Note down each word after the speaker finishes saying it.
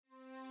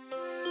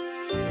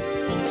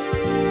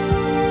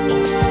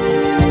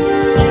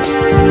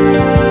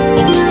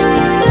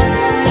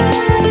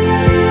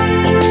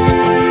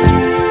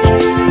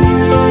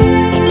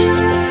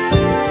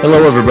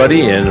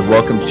everybody, and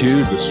welcome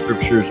to The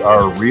Scriptures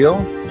Are Real.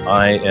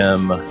 I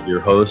am your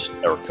host,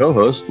 or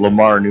co-host,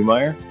 Lamar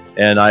Newmeyer,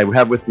 and I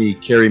have with me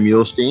Kerry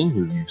Muhlestein,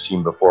 who you've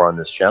seen before on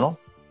this channel.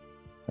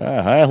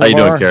 Hi, Lamar. How you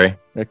doing, Kerry?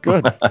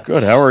 Good,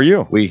 good. How are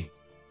you?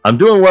 I'm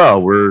doing well.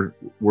 We're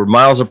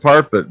miles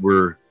apart, but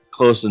we're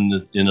close in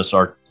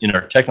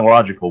our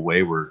technological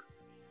way. We're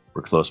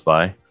close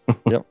by.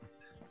 Yep.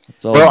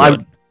 It's all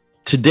good.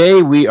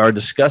 Today we are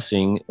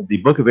discussing the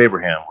Book of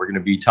Abraham. We're going to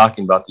be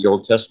talking about the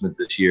Old Testament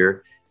this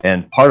year,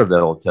 and part of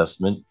that Old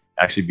Testament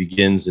actually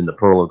begins in the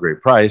Pearl of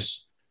Great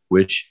Price,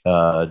 which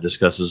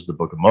discusses the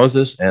Book of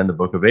Moses and the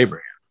Book of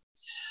Abraham.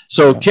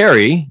 So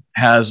Kerry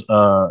has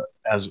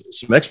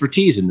some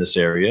expertise in this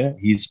area.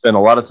 He's spent a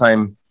lot of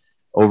time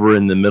over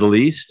in the Middle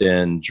East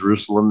and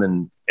Jerusalem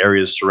and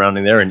areas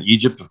surrounding there, and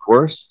Egypt, of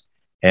course,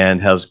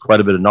 and has quite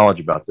a bit of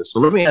knowledge about this.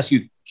 So let me ask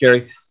you,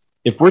 Kerry,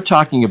 if we're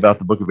talking about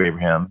the Book of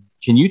Abraham,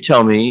 can you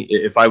tell me,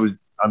 if I'm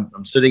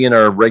sitting in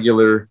our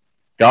regular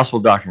gospel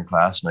doctrine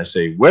class and I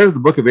say, where did the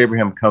Book of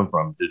Abraham come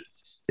from?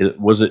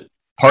 Was it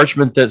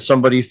parchment that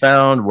somebody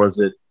found? Was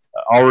it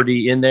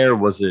already in there?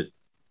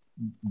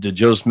 Did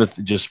Joseph Smith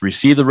just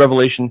receive the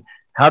revelation?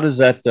 How does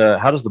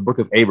the Book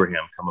of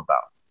Abraham come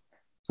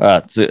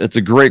about? It's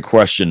a great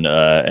question,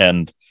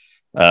 and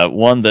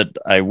one that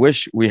I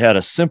wish we had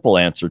a simple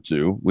answer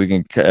to.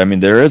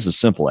 There is a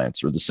simple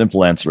answer. The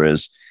simple answer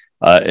is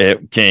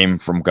it came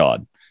from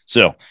God.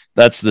 So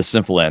that's the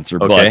simple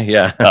answer. Okay, but,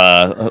 yeah.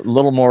 A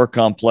little more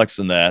complex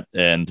than that.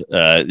 And,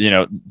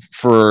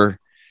 for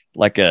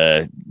like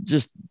a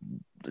just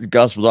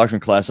gospel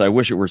doctrine class, I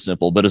wish it were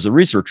simple. But as a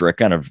researcher, I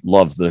kind of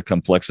love the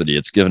complexity.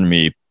 It's given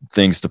me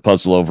things to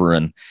puzzle over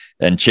and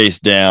chase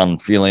down,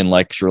 feeling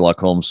like Sherlock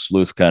Holmes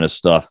sleuth kind of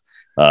stuff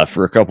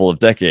for a couple of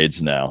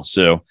decades now.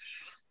 So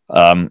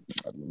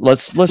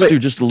let's do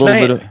just a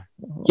little bit of...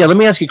 Yeah, let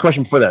me ask you a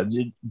question for that,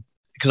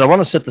 because I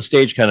want to set the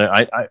stage kind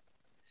of...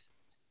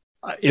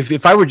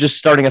 If I were just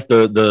starting at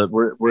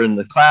we're in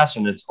the class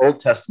and it's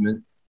Old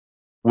Testament,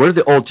 where did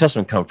the Old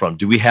Testament come from?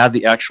 Do we have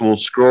the actual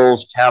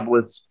scrolls,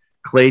 tablets,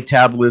 clay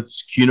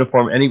tablets,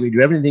 cuneiform? Do we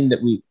have anything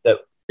that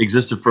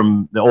existed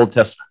from the Old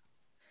Testament?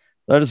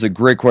 That is a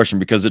great question,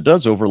 because it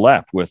does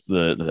overlap with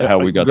how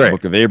we got the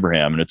Book of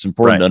Abraham, and it's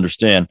important to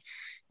understand.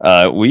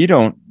 We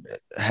don't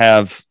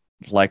have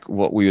like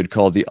what we would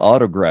call the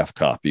autograph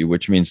copy,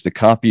 which means the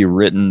copy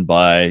written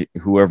by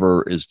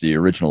whoever is the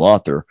original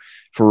author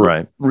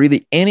for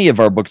really any of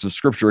our books of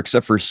scripture,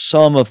 except for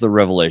some of the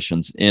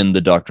revelations in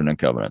the Doctrine and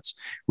Covenants.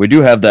 We do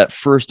have that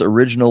first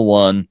original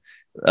one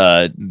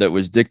that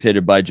was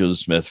dictated by Joseph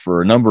Smith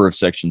for a number of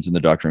sections in the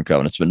Doctrine and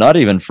Covenants, but not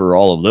even for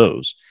all of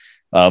those.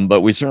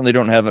 But we certainly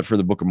don't have it for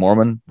the Book of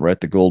Mormon, right?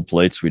 The gold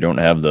plates, we don't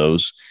have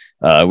those.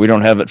 We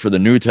don't have it for the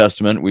New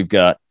Testament. We've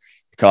got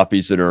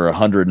copies that are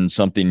 100 and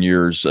something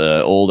years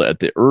old at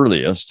the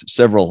earliest.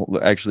 Several,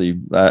 actually,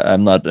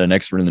 I'm not an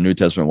expert in the New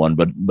Testament one,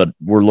 but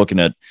we're looking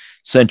at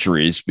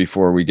centuries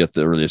before we get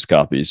the earliest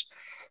copies.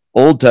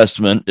 Old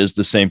Testament is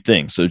the same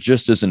thing. So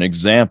just as an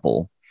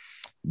example,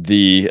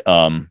 the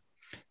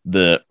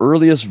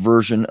earliest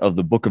version of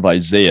the book of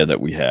Isaiah that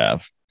we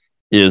have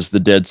is the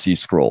Dead Sea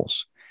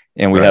Scrolls.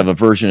 And we have a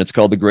version, it's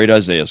called the Great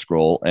Isaiah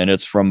Scroll, and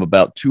it's from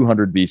about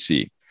 200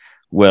 BC.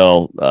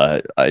 Well,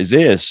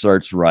 Isaiah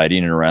starts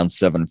writing in around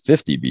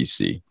 750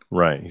 BC.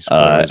 Right.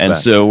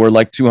 So we're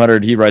like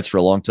 200, he writes for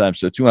a long time.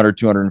 So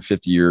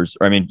 250 years,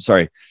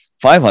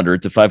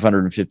 500 to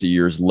 550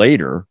 years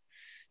later,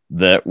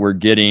 that we're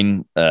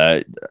getting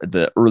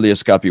the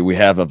earliest copy we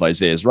have of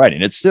Isaiah's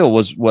writing. It still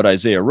was what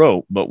Isaiah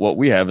wrote, but what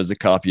we have is a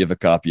copy of a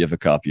copy of a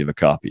copy of a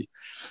copy.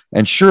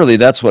 And surely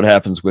that's what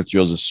happens with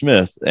Joseph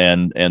Smith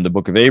and the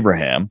Book of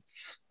Abraham,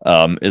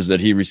 is that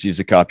he receives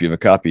a copy of a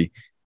copy.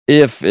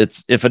 If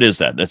it is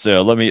that,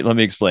 let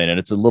me explain it.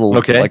 It's a little,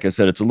 like I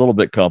said, it's a little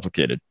bit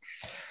complicated.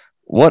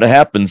 What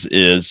happens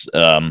is,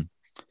 to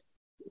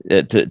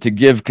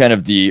give kind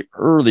of the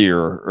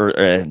earlier,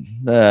 I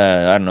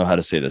don't know how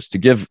to say this, to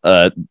give,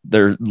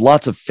 there are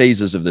lots of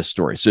phases of this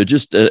story. So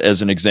just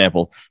as an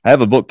example, I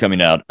have a book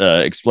coming out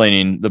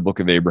explaining the Book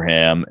of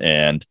Abraham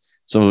and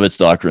some of its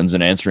doctrines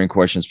and answering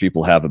questions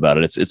people have about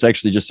it. It's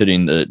actually just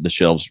hitting the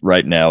shelves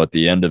right now at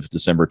the end of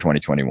December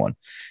 2021.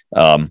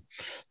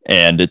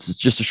 And it's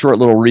just a short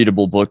little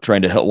readable book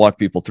trying to help walk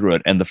people through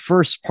it. And the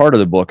first part of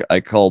the book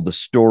I call the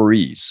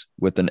stories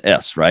with an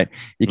S, right?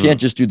 You can't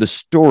just do the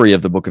story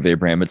of the Book of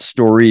Abraham. It's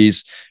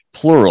stories,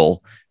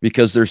 plural,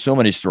 because there's so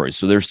many stories.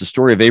 So there's the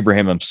story of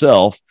Abraham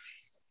himself.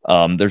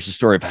 There's the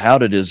story of how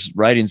did his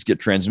writings get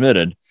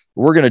transmitted.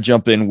 We're going to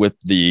jump in with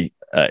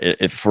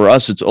if for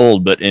us it's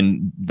old, but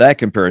in that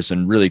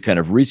comparison, really kind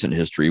of recent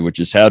history, which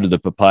is how did the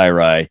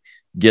papyri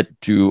get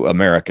to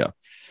America?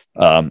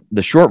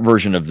 The short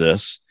version of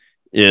this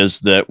is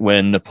that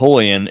when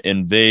Napoleon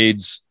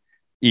invades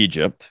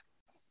Egypt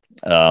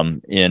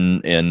at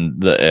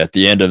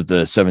the end of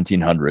the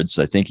 1700s,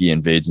 I think he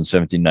invades in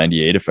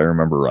 1798, if I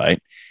remember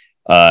right,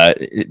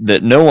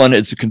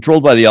 it's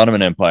controlled by the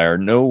Ottoman Empire.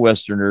 No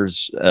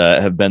Westerners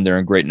have been there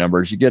in great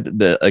numbers. You get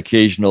the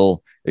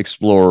occasional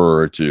explorer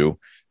or two,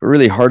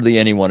 really hardly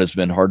anyone has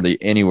been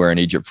hardly anywhere in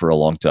Egypt for a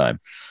long time.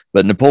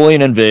 But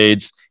Napoleon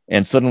invades,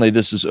 and suddenly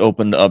this is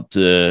opened up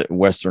to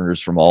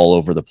Westerners from all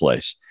over the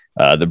place.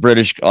 The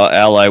British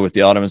ally with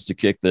the Ottomans to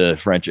kick the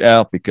French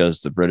out,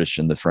 because the British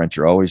and the French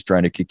are always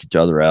trying to kick each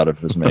other out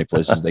of as many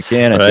places as they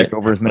can and take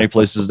over as many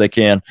places as they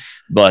can.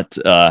 But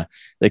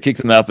they kick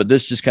them out. But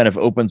this just kind of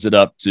opens it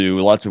up to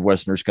lots of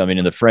Westerners coming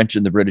in. The French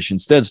and the British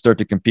instead start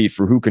to compete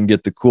for who can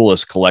get the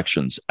coolest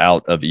collections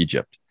out of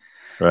Egypt.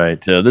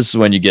 Right. This is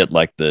when you get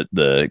like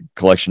the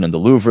collection in the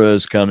Louvre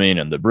is coming,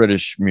 and the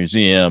British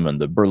Museum and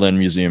the Berlin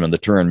Museum and the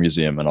Turin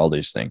Museum and all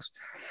these things.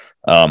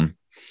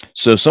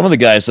 So some of the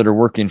guys that are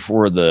working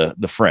for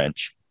the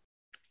French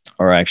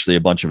are actually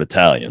a bunch of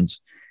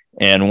Italians.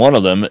 And one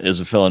of them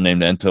is a fellow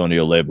named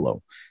Antonio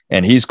Leblo.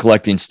 And he's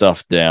collecting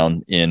stuff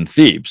down in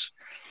Thebes.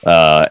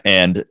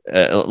 And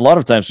a lot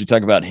of times we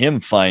talk about him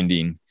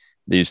finding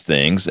these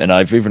things. And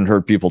I've even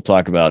heard people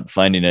talk about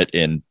finding it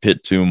in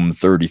Pit Tomb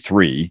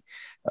 33.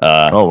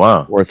 Oh,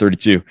 wow. Or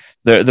 32.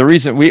 The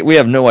reason we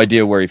have no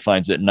idea where he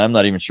finds it, and I'm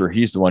not even sure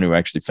he's the one who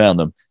actually found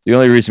them. The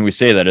only reason we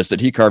say that is that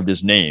he carved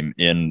his name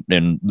in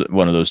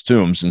one of those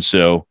tombs. And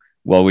so,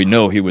 well, we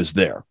know he was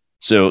there.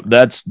 So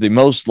that's the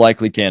most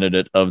likely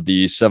candidate of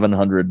the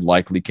 700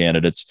 likely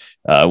candidates,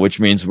 which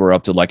means we're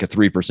up to like a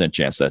 3%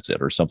 chance that's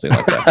it, or something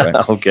like that.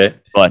 Right? Okay.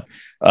 But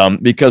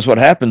because what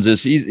happens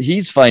is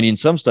he's finding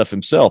some stuff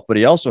himself, but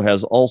he also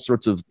has all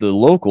sorts of the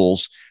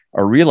locals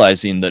are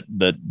realizing that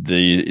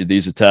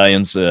these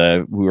Italians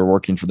who are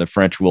working for the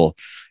French will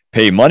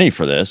pay money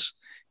for this.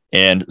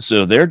 And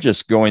so they're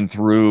just going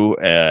through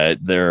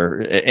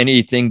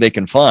anything they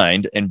can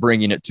find and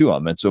bringing it to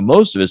him. And so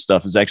most of his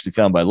stuff is actually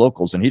found by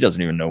locals, and he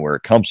doesn't even know where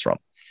it comes from.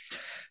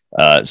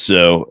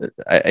 So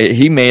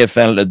he may have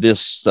found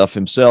this stuff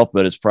himself,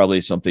 but it's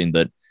probably something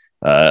that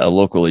a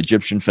local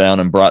Egyptian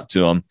found and brought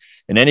to him.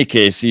 In any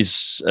case,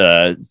 he's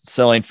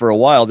selling for a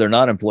while. They're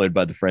not employed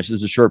by the French.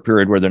 There's a short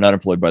period where they're not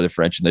employed by the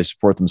French, and they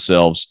support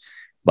themselves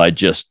by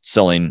just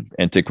selling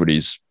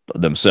antiquities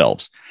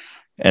themselves.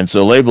 And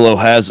so Leblo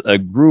has a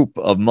group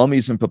of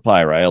mummies and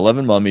papyri,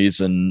 11 mummies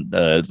and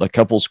a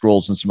couple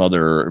scrolls and some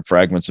other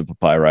fragments of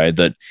papyri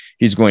that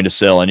he's going to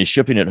sell, and he's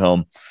shipping it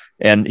home.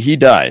 And he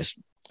dies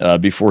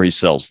before he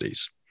sells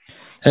these.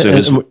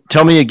 So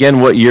tell me again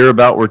what year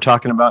about we're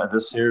talking about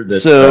this here.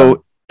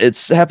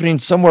 It's happening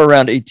somewhere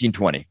around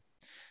 1820.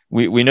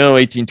 We know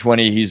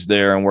 1820 he's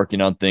there and working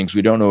on things.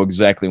 We don't know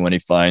exactly when he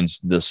finds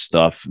this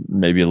stuff,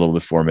 maybe a little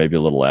before, maybe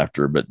a little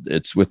after, but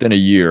it's within a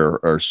year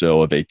or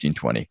so of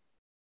 1820.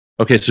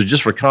 Okay, so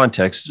just for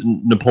context,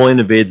 Napoleon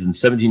invades in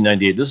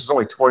 1798. This is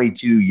only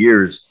 22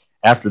 years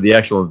after the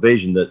actual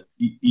invasion that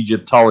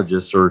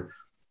Egyptologists, or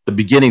the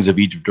beginnings of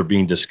Egypt, are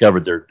being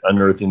discovered. They're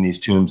unearthing these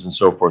tombs and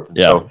so forth. And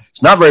so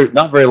it's not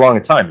very long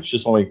a time. It's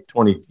just only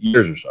 20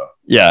 years or so.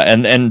 Yeah,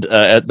 and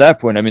at that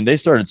point, I mean, they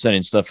started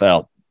sending stuff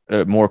out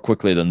more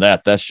quickly than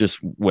that. That's just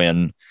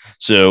when.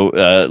 So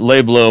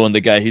Leblo and the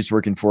guy he's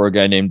working for, a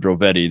guy named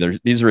Drovetti,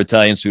 these are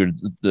Italians who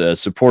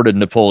supported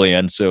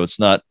Napoleon. So it's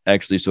not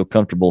actually so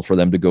comfortable for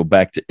them to go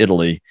back to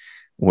Italy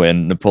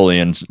when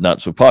Napoleon's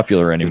not so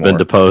popular anymore. He's been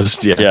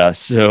deposed. Yeah.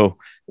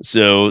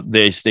 So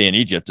they stay in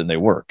Egypt and they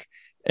work.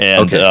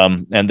 And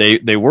and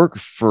they work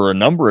for a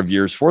number of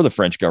years for the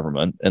French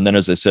government. And then,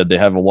 as I said, they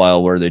have a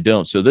while where they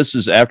don't. So this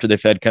is after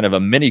they've had kind of a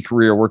mini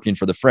career working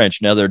for the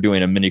French. Now they're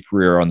doing a mini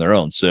career on their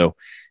own. So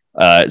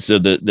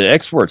the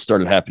exports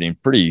started happening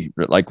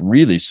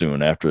really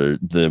soon after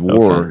the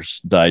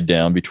wars died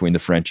down between the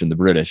French and the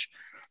British.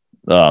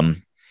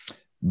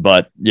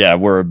 But yeah,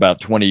 we're about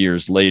 20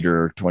 years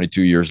later,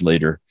 22 years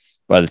later,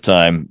 by the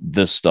time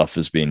this stuff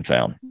is being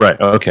found. Right.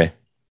 Okay.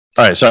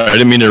 All right. Sorry, I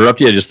didn't mean to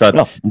interrupt you. I just thought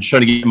I'm just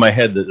trying to get in my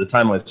head the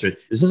timeline straight.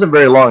 This isn't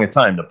very long a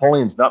time.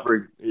 Napoleon's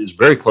is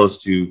very close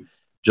to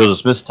Joseph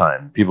Smith's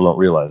time. People don't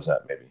realize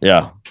that, maybe.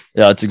 Yeah,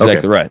 that's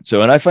exactly right.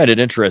 So, and I find it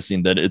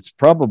interesting that it's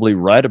probably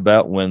right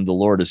about when the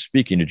Lord is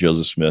speaking to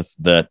Joseph Smith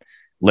that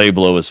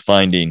Leblo is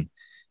finding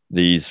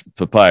these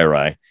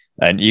papyri.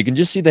 And you can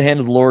just see the hand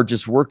of the Lord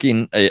just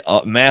working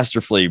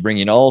masterfully,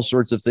 bringing all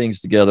sorts of things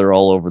together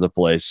all over the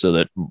place so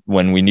that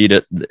when we need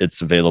it,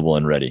 it's available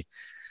and ready.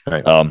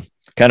 Right.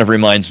 Kind of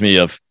reminds me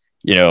of,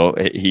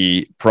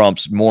 he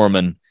prompts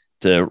Mormon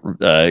to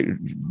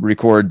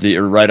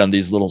write on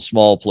these little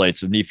small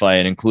plates of Nephi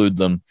and include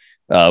them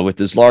with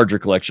this larger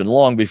collection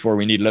long before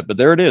we needed it. But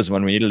there it is.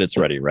 When we need it, it's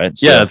ready, right?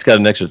 So, yeah, it's got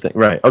an extra thing.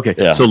 Right. Okay.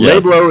 Yeah, so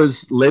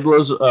Leblo's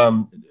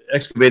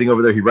excavating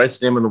over there. He writes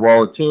the name on the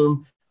wall of the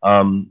tomb.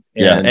 And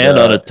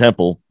on a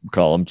temple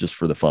column just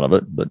for the fun of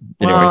it. But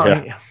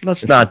anyway,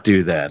 let's not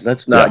do that.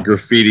 Let's not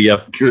graffiti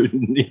up.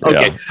 Okay.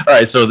 All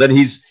right. So then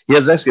he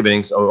has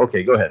excavating. So,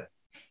 okay, go ahead.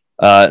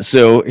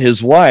 So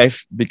his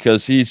wife,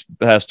 because he's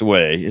passed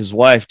away, his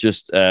wife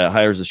just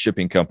hires a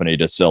shipping company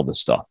to sell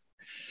this stuff,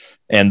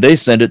 and they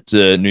send it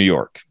to New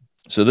York.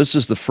 So this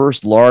is the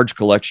first large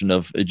collection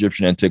of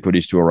Egyptian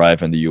antiquities to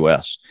arrive in the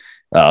U.S.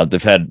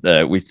 They've had,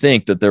 we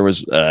think that there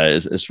was,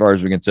 as far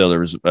as we can tell,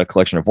 there was a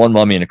collection of one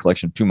mummy and a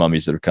collection of two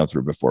mummies that have come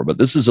through before. But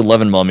this is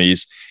 11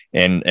 mummies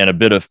and a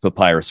bit of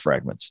papyrus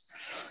fragments.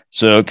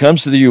 So it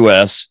comes to the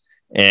U.S.,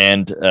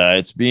 And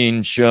it's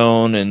being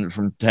shown and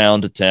from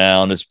town to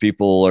town as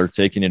people are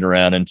taking it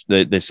around, and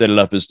they set it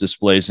up as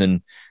displays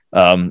in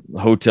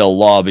hotel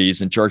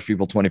lobbies and charge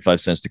people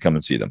 25 cents to come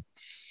and see them.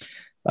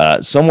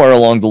 Somewhere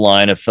along the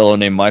line, a fellow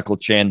named Michael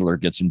Chandler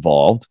gets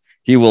involved.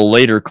 He will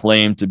later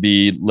claim to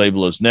be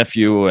Labelo's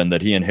nephew and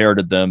that he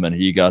inherited them and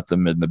he got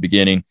them in the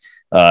beginning.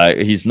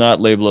 He's not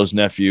Labelo's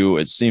nephew.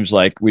 It seems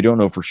like, we don't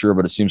know for sure,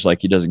 but it seems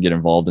like he doesn't get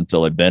involved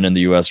until they've been in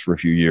the U.S. for a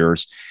few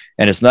years.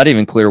 And it's not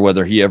even clear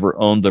whether he ever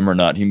owned them or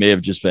not. He may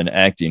have just been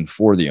acting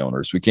for the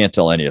owners. We can't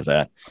tell any of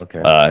that.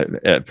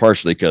 Okay.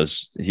 Partially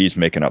because he's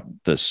making up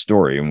this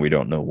story and we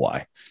don't know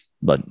why.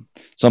 But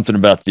something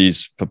about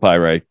these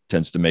papyri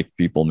tends to make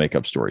people make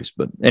up stories.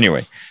 But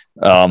anyway,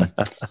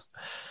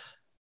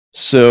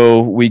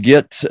 so we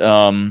get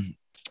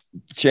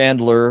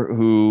Chandler,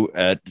 who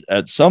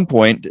at some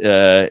point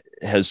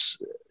has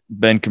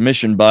been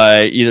commissioned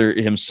by either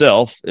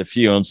himself, if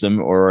he owns them,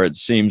 or it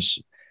seems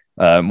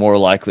more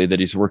likely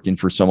that he's working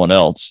for someone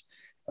else.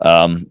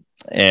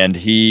 And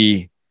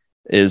he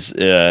is,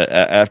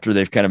 after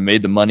they've kind of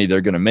made the money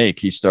they're going to make,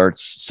 he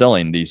starts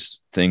selling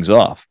these things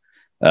off.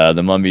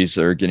 The mummies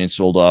are getting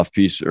sold off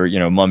piece or,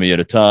 mummy at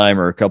a time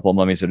or a couple of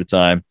mummies at a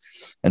time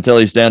until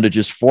he's down to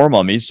just 4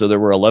 mummies. So there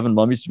were 11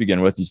 mummies to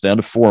begin with. He's down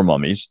to 4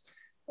 mummies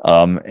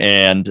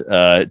and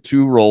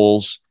 2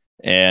 rolls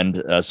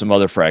and some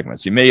other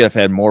fragments. He may have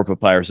had more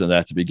papyrus than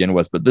that to begin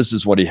with, but this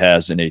is what he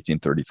has in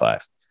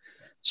 1835.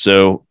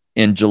 So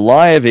in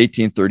July of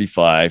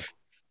 1835,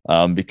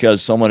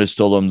 because someone has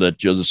told him that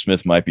Joseph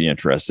Smith might be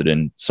interested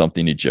in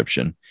something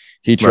Egyptian,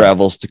 he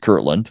travels to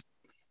Kirtland.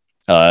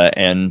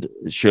 And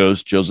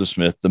shows Joseph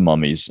Smith the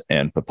mummies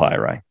and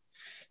papyri.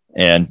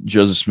 And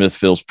Joseph Smith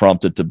feels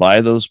prompted to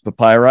buy those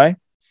papyri,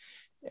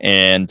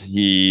 and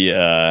he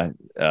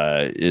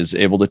is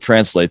able to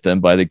translate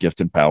them by the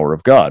gift and power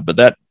of God.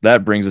 But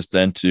that brings us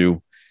then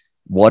to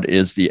what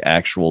is the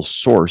actual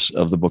source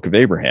of the Book of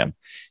Abraham,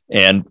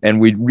 and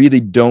we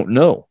really don't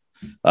know.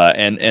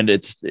 And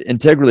it's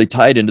integrally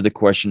tied into the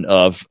question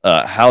of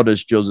how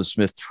does Joseph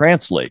Smith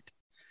translate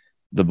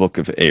the Book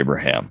of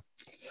Abraham?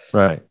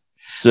 Right.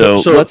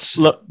 So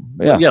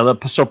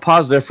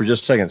pause there for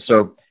just a second.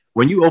 So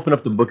when you open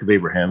up the Book of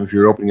Abraham, if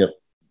you're opening up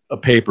a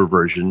paper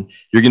version,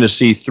 you're going to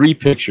see 3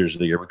 pictures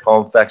there. We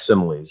call them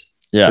facsimiles.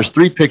 Yeah. There's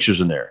 3 pictures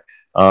in there.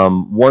 2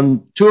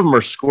 of them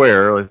are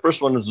square. The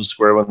first one is a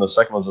square one. The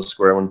second one's a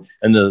square one.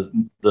 And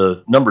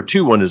the number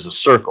 2 one is a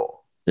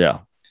circle.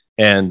 Yeah.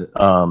 And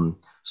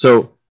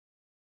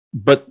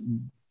but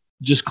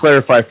just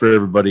clarify for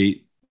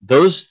everybody,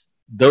 those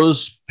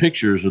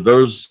pictures or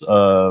those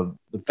the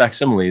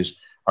facsimiles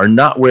are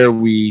not where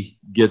we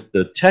get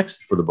the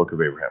text for the Book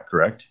of Abraham,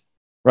 correct?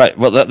 Right.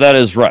 Well, that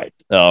is right.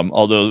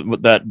 Although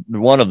that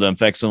one of them,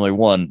 facsimile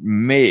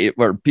 1,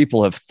 where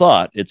people have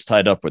thought it's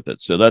tied up with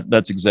it. So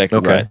that's exactly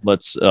right.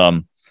 Let's.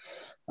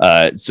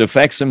 So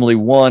facsimile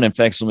 1 and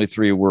facsimile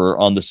 3 were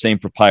on the same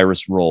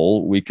papyrus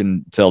roll. We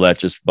can tell that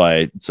just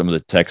by some of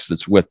the text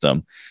that's with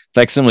them.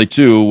 Facsimile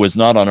 2 was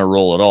not on a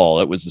roll at all.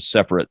 It was a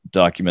separate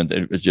document.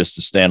 It was just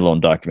a standalone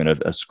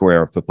document, a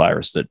square of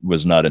papyrus that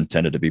was not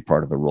intended to be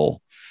part of the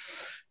roll.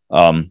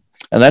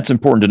 And that's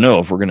important to know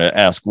if we're going to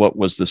ask what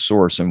was the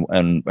source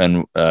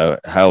and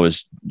how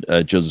is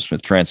Joseph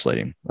Smith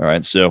translating. All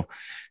right. So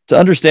to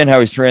understand how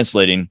he's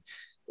translating,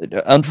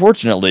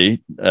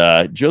 unfortunately,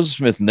 Joseph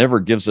Smith never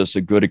gives us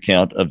a good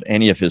account of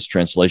any of his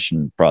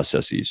translation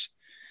processes.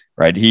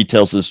 Right. He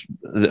tells us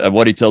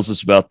what he tells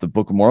us about the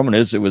Book of Mormon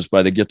is it was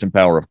by the gift and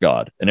power of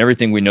God, and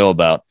everything we know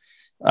about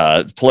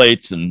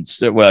plates and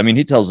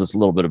he tells us a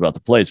little bit about the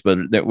plates, but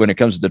when it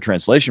comes to the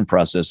translation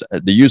process,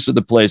 the use of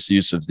the plates, the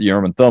use of the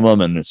Urim and Thummim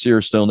and the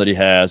seer stone that he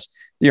has,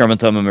 the Urim and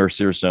Thummim are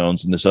seer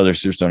stones, and this other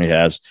seer stone he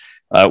has,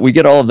 we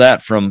get all of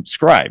that from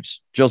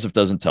scribes. Joseph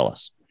doesn't tell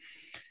us,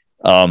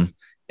 and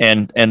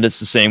it's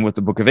the same with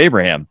the Book of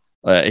Abraham.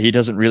 He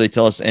doesn't really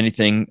tell us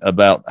anything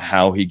about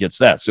how he gets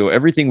that. So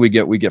everything we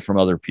get from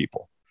other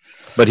people.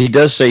 But he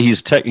does say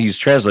he's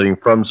translating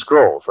from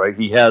scrolls, right?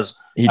 He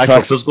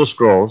talks physical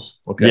scrolls.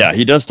 Okay. Yeah,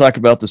 he does talk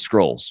about the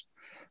scrolls.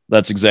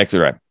 That's exactly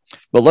right.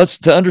 But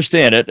to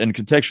understand it and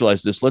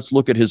contextualize this, let's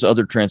look at his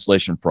other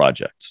translation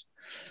projects.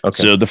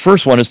 Okay. So the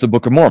first one is the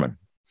Book of Mormon,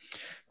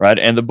 right?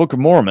 And the Book of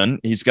Mormon,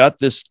 he's got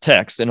this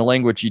text in a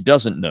language he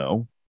doesn't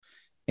know,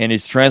 and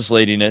he's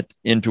translating it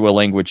into a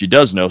language he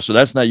does know. So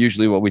that's not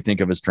usually what we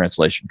think of as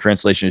translation.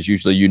 Translation is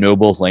usually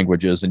both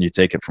languages and you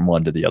take it from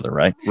one to the other,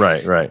 right?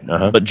 Right.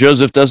 Uh-huh. But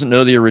Joseph doesn't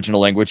know the original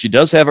language. He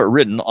does have it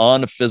written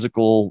on a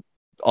physical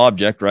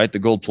object, right? The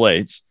gold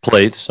plates.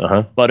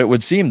 Uh-huh. But it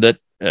would seem that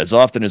as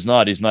often as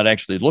not, he's not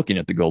actually looking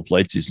at the gold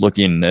plates. He's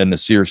looking in the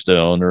seer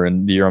stone or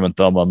in the Urim and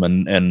Thummim,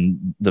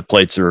 and the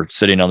plates are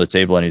sitting on the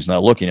table and he's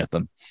not looking at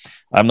them.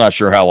 I'm not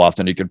sure how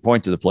often he could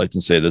point to the plates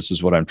and say, this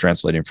is what I'm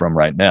translating from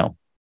right now.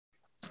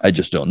 I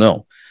just don't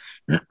know.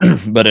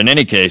 But in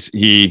any case,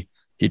 he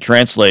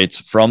translates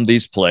from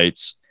these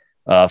plates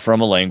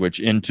from a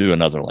language into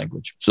another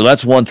language. So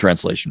that's one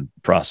translation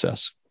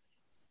process.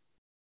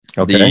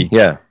 Okay.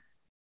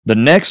 The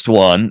next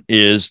one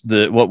is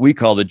what we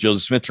call the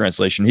Joseph Smith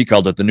translation. He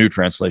called it the New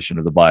Translation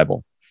of the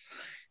Bible.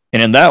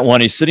 And in that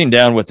one, he's sitting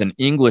down with an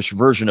English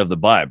version of the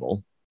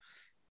Bible,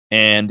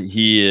 and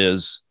he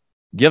is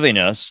giving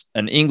us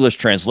an English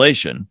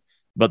translation.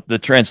 But the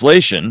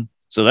translation,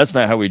 so that's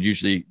not how we'd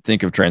usually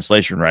think of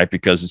translation, right?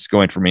 Because it's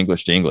going from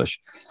English to English.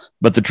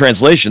 But the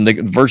translation,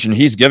 the version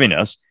he's giving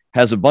us,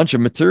 has a bunch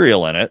of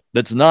material in it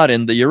that's not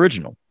in the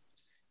original.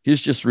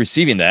 He's just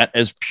receiving that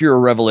as pure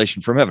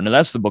revelation from heaven. And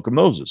that's the book of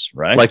Moses,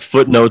 right? Like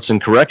footnotes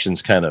and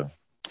corrections, kind of.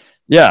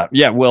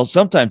 Yeah. Well,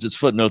 sometimes it's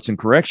footnotes and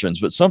corrections,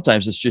 but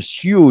sometimes it's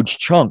just huge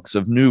chunks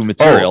of new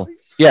material. Oh,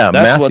 yeah,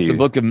 that's Matthew. what the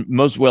book of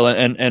Moses. Well,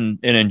 and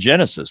in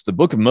Genesis, the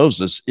book of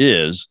Moses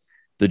is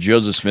the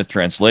Joseph Smith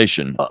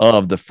translation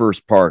of the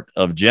first part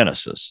of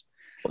Genesis.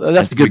 Well,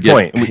 that's a good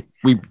point.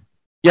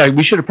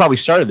 We should have probably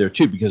started there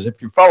too, because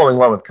if you're following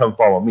along with "Come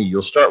Follow Me,"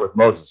 you'll start with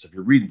Moses. If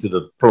you're reading through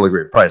the Pearl of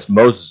Great Price,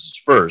 Moses is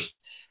first,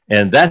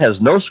 and that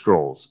has no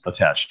scrolls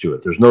attached to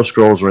it. There's no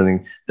scrolls or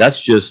anything. That's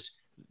just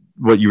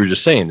what you were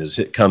just saying, is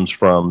it comes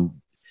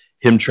from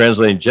him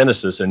translating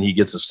Genesis, and he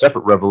gets a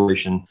separate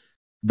revelation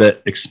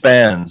that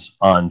expands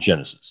on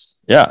Genesis.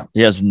 Yeah,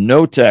 he has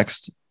no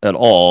text at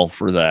all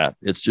for that.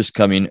 It's just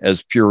coming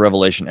as pure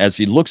revelation. As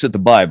he looks at the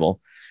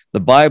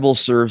Bible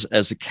serves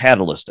as a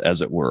catalyst,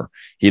 as it were.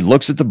 He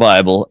looks at the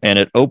Bible, and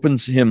it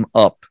opens him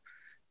up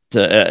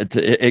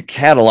it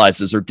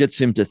catalyzes or gets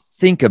him to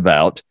think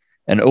about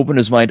and open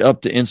his mind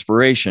up to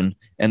inspiration.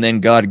 And then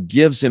God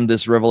gives him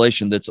this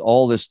revelation that's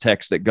all this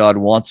text that God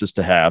wants us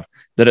to have,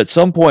 that at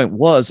some point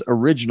was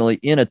originally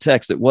in a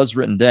text that was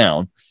written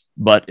down,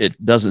 but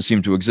it doesn't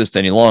seem to exist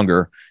any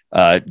longer.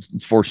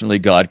 Fortunately,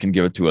 God can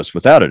give it to us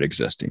without it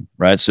existing,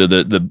 right? So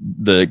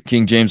the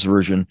King James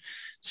Version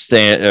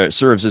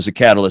serves as a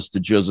catalyst to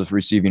Joseph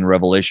receiving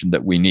revelation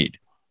that we need.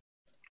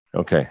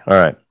 Okay, all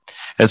right.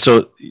 And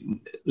so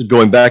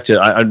going back to,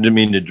 I didn't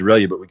mean to derail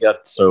you, but we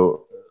got,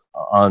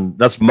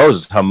 that's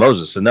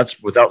Moses, and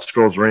that's without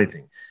scrolls or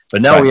anything.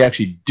 But now we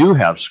actually do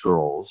have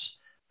scrolls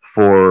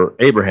for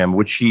Abraham,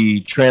 which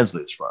he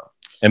translates from.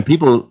 And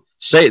people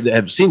say that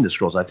have seen the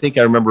scrolls. I think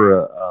I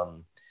remember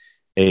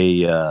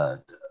an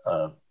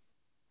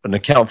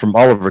account from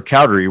Oliver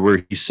Cowdery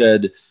where he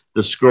said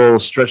the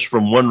scrolls stretched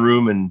from one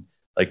room and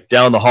like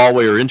down the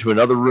hallway or into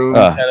another room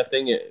kind of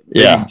thing. Maybe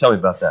you can tell me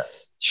about that.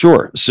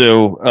 Sure.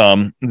 So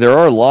there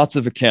are lots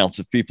of accounts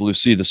of people who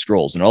see the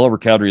scrolls, and Oliver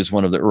Cowdery is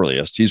one of the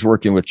earliest. He's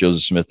working with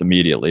Joseph Smith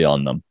immediately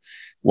on them.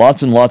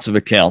 Lots and lots of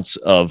accounts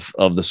of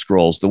the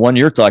scrolls. The one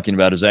you're talking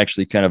about is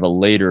actually kind of a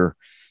later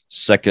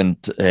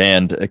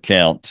second-hand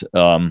account.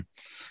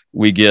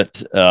 We get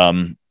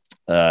Hugh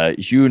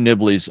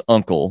Nibley's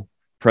uncle,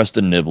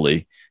 Preston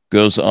Nibley,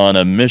 goes on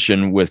a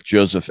mission with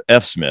Joseph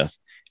F. Smith,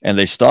 and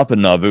they stop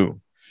in Nauvoo,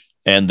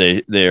 and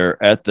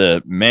they're at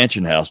the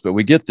mansion house. But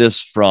we get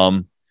this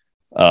from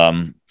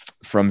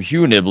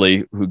Hugh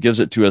Nibley, who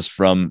gives it to us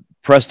from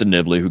Preston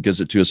Nibley, who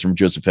gives it to us from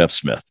Joseph F.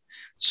 Smith.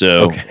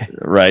 So,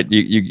 right,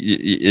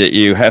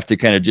 you have to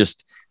kind of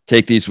just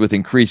take these with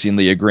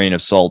increasingly a grain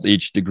of salt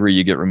each degree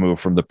you get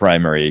removed from the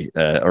primary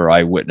or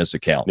eyewitness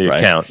account.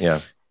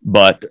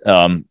 But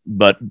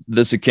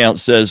this account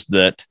says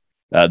that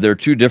there are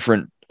two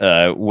different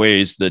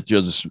ways that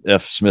Joseph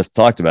F. Smith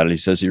talked about it. He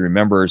says he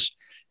remembers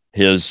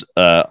his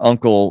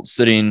uncle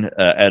sitting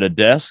at a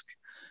desk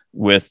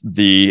with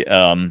the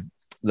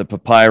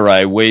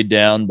papyri weighed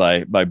down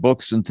by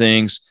books and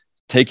things,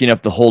 taking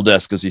up the whole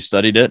desk as he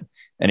studied it.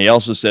 And he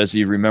also says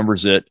he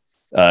remembers it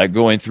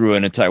going through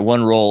an entire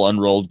one roll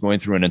unrolled, going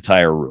through an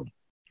entire room,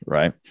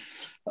 right?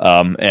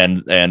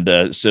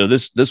 So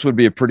this would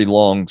be a pretty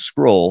long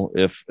scroll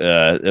if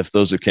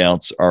those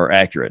accounts are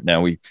accurate.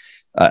 Now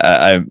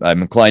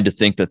I'm inclined to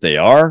think that they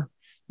are,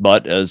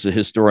 but as a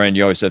historian,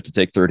 you always have to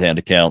take third-hand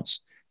accounts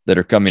that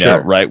are coming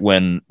out right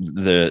when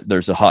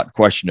there's a hot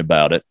question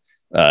about it.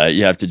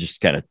 You have to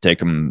just kind of take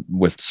them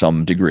with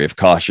some degree of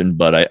caution,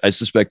 but I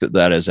suspect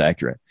that is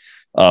accurate.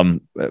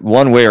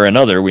 One way or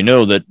another, we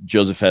know that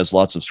Joseph has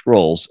lots of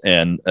scrolls,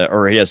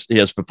 or he has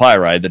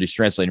papyri that he's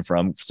translating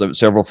from,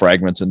 several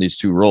fragments in these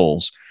two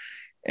rolls,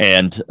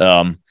 and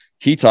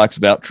he talks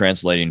about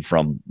translating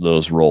from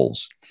those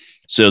rolls.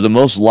 So the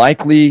most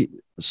likely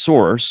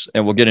source,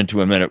 and we'll get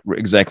into in a minute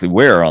exactly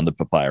where on the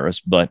papyrus,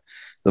 but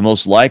the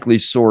most likely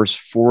source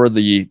for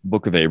the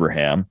Book of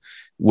Abraham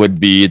would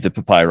be the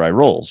papyri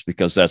rolls,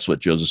 because that's what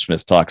Joseph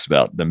Smith talks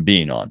about them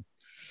being on.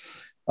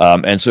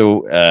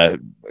 So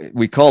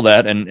we call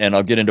that, and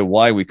I'll get into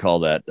why we call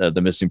that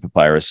the missing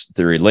papyrus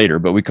theory later,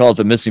 but we call it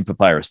the missing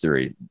papyrus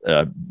theory.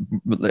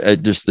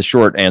 Just the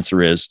short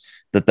answer is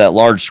that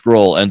large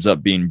scroll ends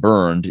up being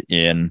burned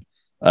in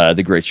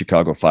the Great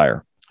Chicago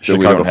Fire. So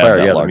we don't have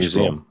that large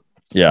museum.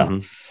 Yeah.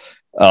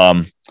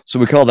 Mm-hmm. So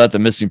we call that the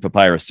missing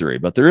papyrus theory.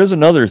 But there is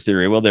another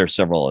theory. Well, there are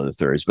several other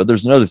theories, but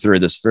there's another theory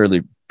that's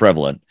fairly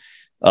prevalent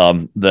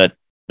that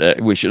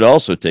we should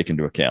also take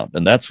into account.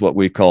 And that's what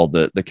we call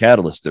the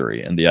catalyst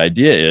theory. And the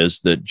idea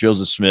is that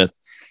Joseph Smith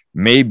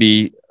may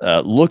be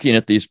looking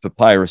at these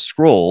papyrus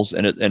scrolls,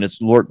 and it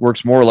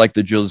works more like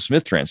the Joseph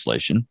Smith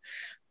translation,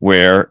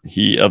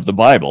 of the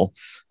Bible,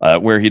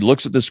 where he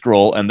looks at the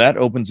scroll and that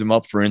opens him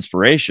up for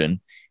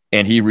inspiration,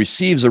 and he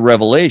receives a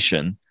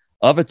revelation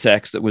of a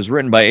text that was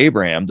written by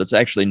Abraham that's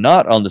actually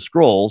not on the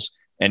scrolls,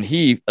 and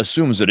he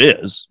assumes it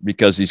is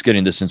because he's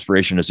getting this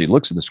inspiration as he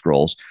looks at the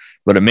scrolls,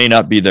 but it may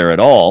not be there at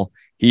all.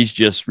 He's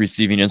just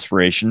receiving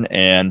inspiration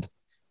and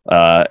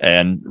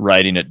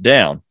writing it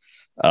down.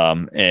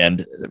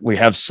 And we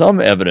have some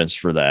evidence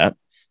for that.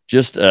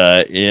 Just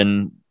there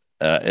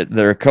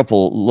are a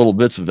couple little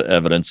bits of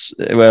evidence,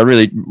 well,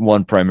 really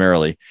one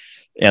primarily,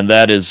 and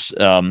that is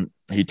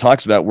he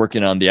talks about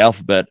working on the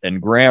alphabet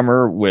and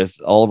grammar with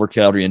Oliver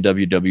Cowdery and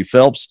W.W.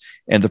 Phelps,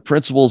 and the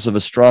principles of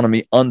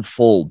astronomy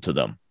unfold to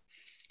them.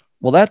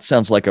 Well, that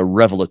sounds like a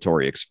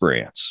revelatory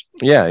experience.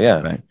 Yeah,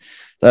 yeah. Right.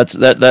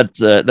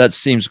 That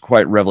seems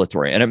quite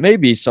revelatory, and it may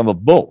be some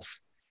of both.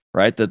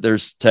 Right, that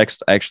there's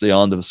text actually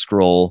on the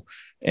scroll,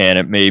 and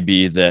it may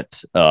be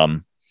that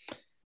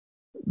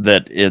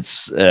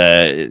he's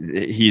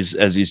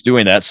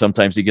doing that.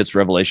 Sometimes he gets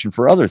revelation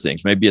for other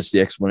things. Maybe it's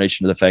the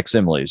explanation of the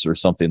facsimiles or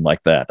something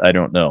like that. I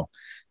don't know.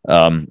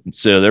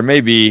 So there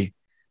may be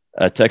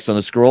a text on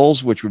the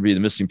scrolls, which would be the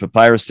missing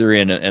papyrus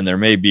theory, and there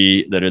may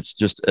be that it's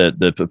just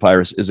the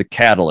papyrus is a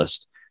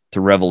catalyst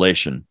to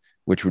revelation,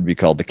 which would be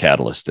called the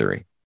catalyst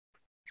theory.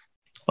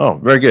 Oh,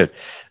 very good.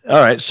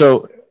 All right,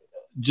 so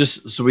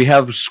we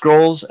have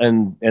scrolls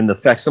and the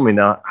facsimile.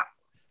 Now,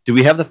 do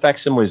we have the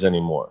facsimiles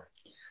anymore?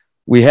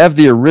 We have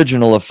the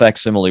original of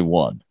facsimile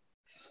 1.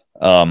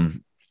 So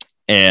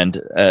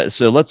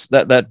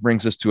that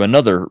brings us to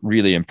another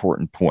really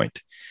important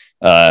point.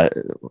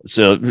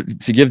 So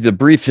to give the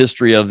brief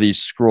history of these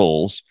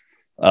scrolls,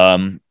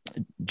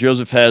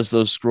 Joseph has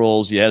those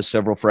scrolls. He has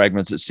several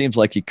fragments. It seems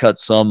like he cut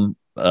some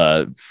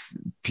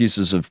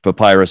pieces of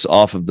papyrus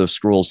off of the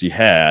scrolls he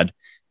had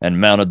and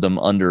mounted them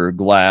under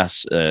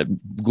glass,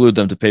 glued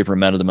them to paper and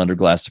mounted them under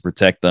glass to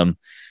protect them.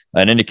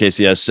 In any case,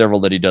 he has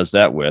several that he does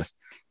that with.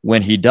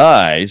 When he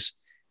dies,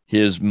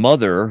 his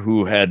mother,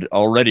 who had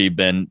already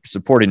been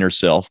supporting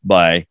herself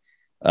by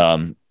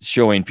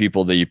showing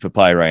people the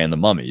papyri and the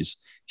mummies,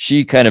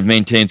 she kind of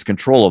maintains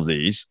control of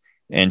these,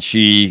 and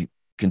she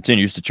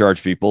continues to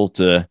charge people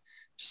to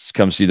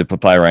come see the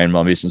papyri and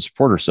mummies and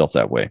support herself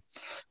that way.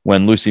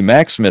 When Lucy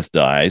Mack Smith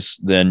dies,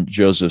 then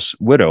Joseph's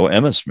widow,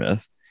 Emma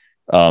Smith,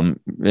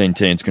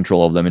 maintains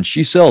control of them, and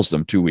she sells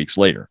them 2 weeks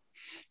later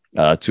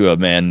to a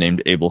man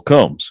named Abel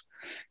Combs.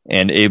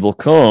 And Abel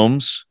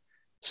Combs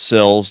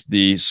sells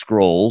the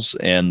scrolls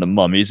and the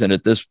mummies, and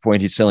at this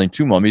point he's selling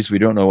 2 mummies. We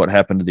don't know what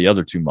happened to the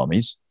other 2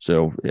 mummies.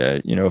 So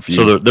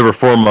there were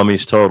 4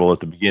 mummies total at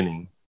the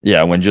beginning.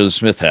 Yeah, when Joseph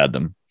Smith had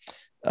them.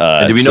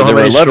 Do we know how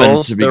many 11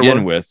 scrolls to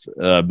begin with?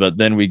 But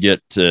then we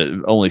get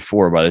to only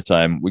 4 by the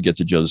time we get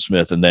to Joseph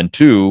Smith, and then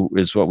 2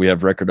 is what we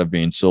have record of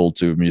being sold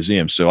to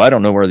museums. So I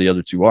don't know where the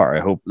other 2 are.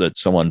 I hope that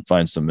someone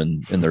finds them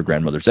in their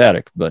grandmother's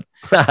attic. But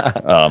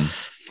how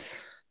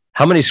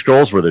many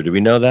scrolls were there? Do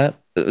we know that?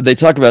 They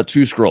talk about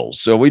 2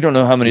 scrolls, so we don't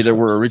know how many there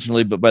were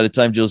originally. But by the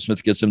time Joseph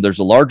Smith gets them, there's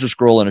a larger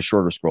scroll and a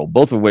shorter scroll,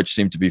 both of which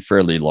seem to be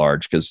fairly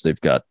large because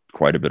they've got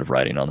quite a bit of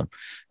writing on them.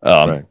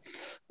 Right.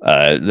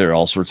 There are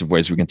all sorts of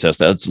ways we can test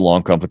that. It's a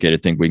long,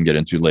 complicated thing we can get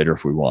into later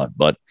if we want,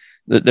 but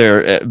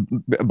they're,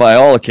 by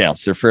all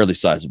accounts, they're fairly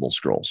sizable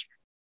scrolls.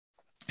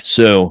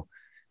 So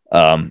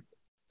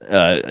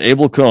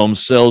Abel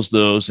Combs sells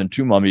those and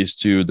 2 mummies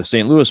to the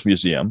St. Louis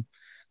Museum.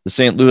 The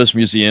St. Louis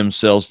Museum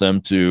sells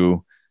them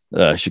to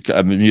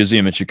a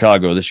museum in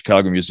Chicago. The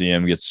Chicago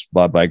Museum gets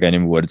bought by a guy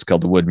named Wood. It's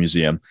called the Wood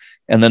Museum.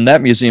 And then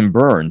that museum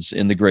burns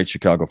in the Great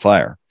Chicago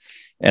Fire.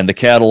 And the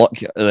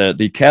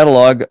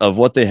catalog of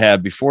what they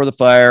had before the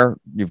fire,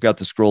 you've got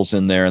the scrolls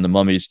in there and the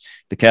mummies.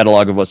 The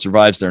catalog of what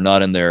survives, they're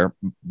not in there.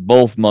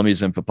 Both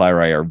mummies and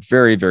papyri are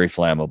very, very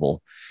flammable.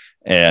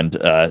 And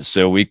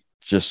so we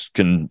just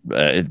can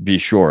be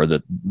sure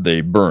that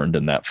they burned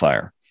in that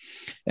fire.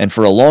 And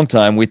for a long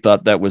time, we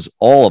thought that was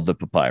all of the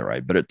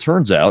papyri. But it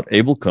turns out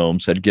Abel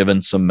Combs had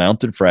given some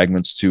mounted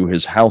fragments to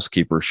his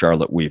housekeeper,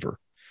 Charlotte Weaver.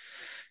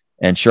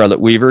 And Charlotte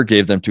Weaver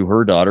gave them to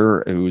her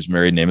daughter, whose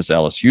married name is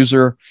Alice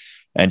User.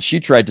 And she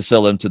tried to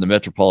sell them to the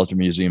Metropolitan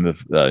Museum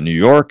of New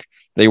York.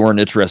 They weren't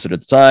interested at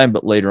the time,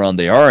 but later on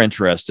they are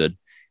interested.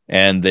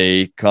 And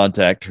they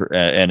contact her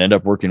and end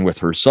up working with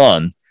her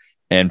son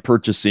and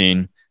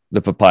purchasing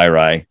the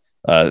papyri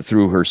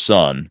through her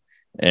son.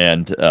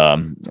 And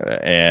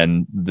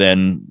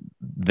then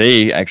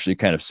they actually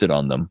kind of sit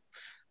on them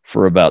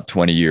for about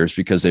 20 years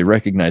because they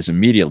recognize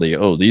immediately,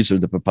 oh, these are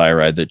the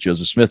papyri that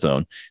Joseph Smith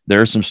owned.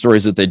 There are some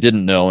stories that they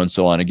didn't know and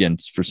so on. Again,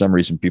 for some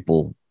reason,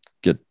 people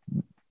get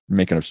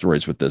making up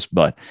stories with this,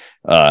 but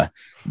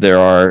there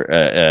are,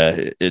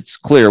 it's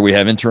clear we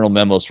have internal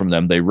memos from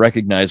them. They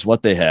recognize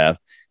what they have.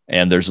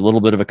 And there's a little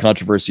bit of a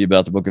controversy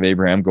about the Book of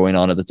Abraham going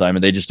on at the time,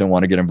 and they just don't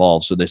want to get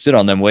involved. So they sit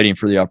on them waiting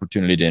for the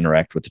opportunity to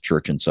interact with the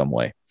church in some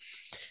way.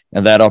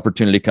 And that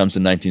opportunity comes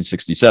in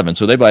 1967.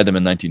 So they buy them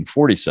in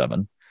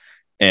 1947.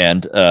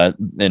 And in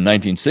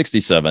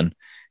 1967,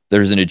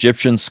 there's an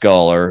Egyptian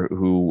scholar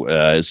who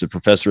is a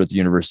professor at the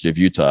University of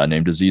Utah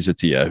named Aziz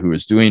Atiya, who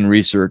is doing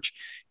research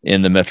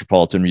in the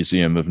Metropolitan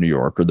Museum of New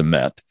York, or the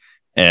Met.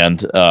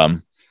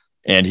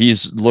 And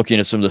he's looking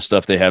at some of the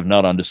stuff they have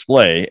not on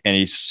display, and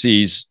he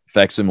sees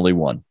Facsimile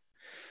 1.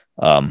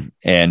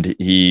 And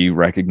he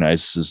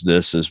recognizes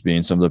this as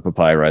being some of the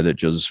papyri that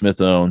Joseph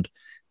Smith owned.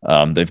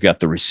 They've got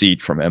the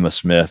receipt from Emma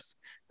Smith.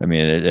 I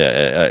mean,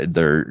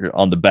 they're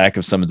on the back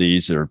of some of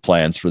these. There are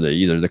plans for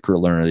either the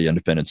Kirtland or the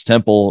Independence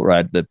Temple,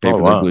 right? The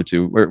paper they're glued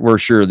to. We're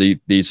sure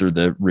these are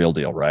the real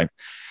deal, right?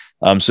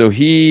 So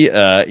he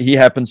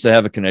happens to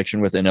have a connection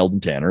with N.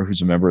 Eldon Tanner,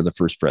 who's a member of the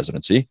First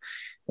Presidency.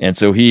 And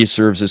so he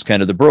serves as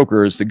kind of the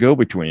broker, as the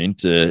go-between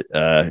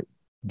to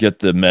get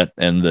the Met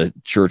and the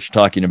church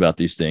talking about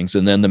these things.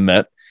 And then the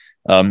Met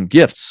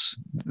gifts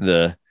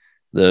the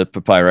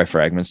papyri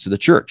fragments to the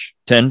church,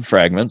 10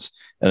 fragments.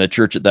 And the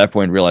church at that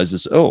point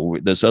realizes, oh,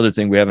 this other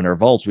thing we have in our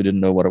vaults, we didn't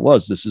know what it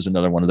was. This is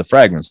another one of the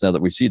fragments. Now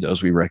that we see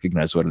those, we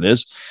recognize what it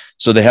is.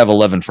 So they have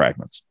 11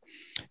 fragments.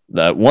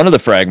 One of the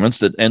fragments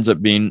that ends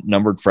up being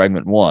numbered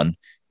fragment 1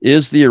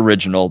 is the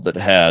original that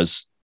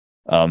has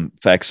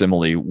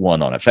Facsimile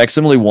 1 on it.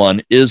 Facsimile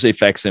 1 is a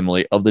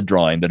facsimile of the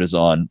drawing that is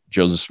on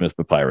Joseph Smith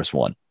Papyrus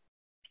 1.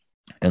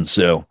 And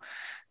so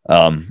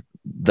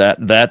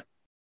that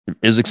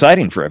is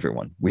exciting for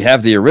everyone. We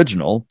have the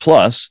original,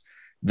 plus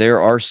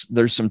there's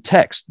some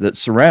text that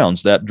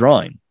surrounds that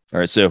drawing. All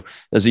right. So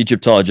as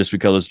Egyptologists, we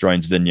call those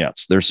drawings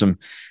vignettes. There's some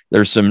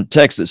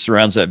text that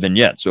surrounds that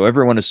vignette. So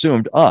everyone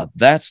assumed,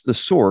 that's the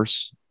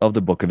source of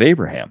the Book of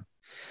Abraham.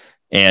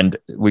 And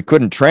we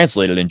couldn't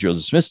translate it in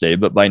Joseph Smith's day,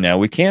 but by now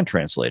we can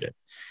translate it.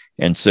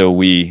 And so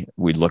we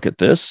look at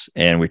this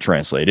and we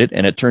translate it,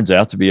 and it turns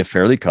out to be a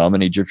fairly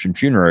common Egyptian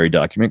funerary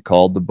document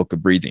called the Book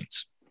of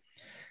Breathings.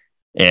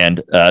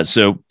 And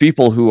so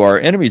people who are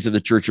enemies of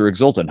the church are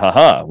exultant.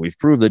 We've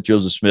proved that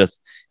Joseph Smith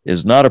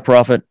is not a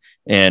prophet.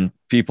 And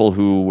people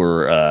who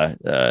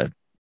were,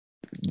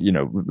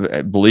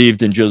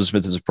 believed in Joseph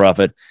Smith as a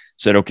prophet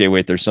said, okay,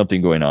 wait, there's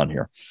something going on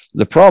here.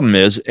 The problem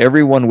is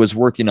everyone was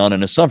working on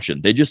an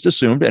assumption. They just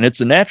assumed, and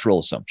it's a natural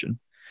assumption,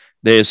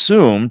 they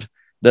assumed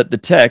that the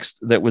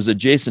text that was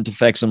adjacent to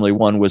Facsimile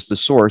 1 was the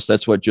source.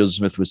 That's what Joseph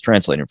Smith was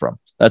translating from.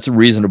 That's a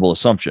reasonable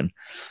assumption.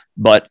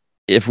 But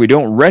if we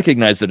don't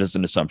recognize it as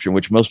an assumption,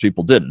 which most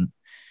people didn't,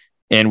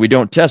 and we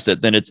don't test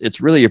it, then it's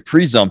really a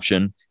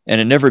presumption,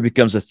 and it never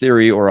becomes a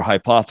theory or a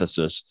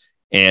hypothesis.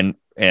 And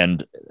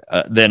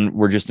then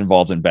we're just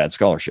involved in bad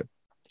scholarship,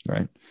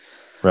 right?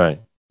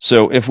 Right.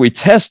 So if we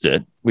test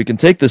it, we can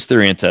take this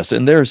theory and test it.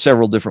 And there are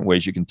several different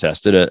ways you can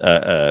test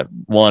it.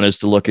 One is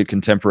to look at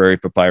contemporary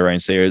papyri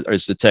and say,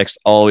 is the text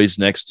always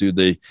next to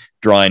the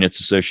drawing it's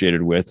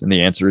associated with? And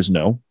the answer is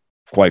no,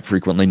 quite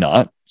frequently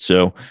not.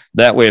 So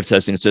that way of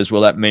testing it says,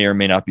 well, that may or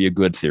may not be a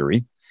good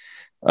theory.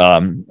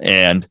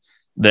 And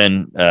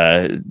then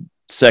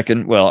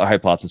second, a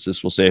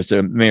hypothesis will say it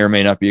may or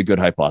may not be a good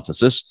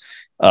hypothesis.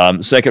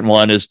 Second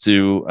one is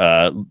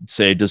to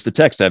say, does the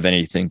text have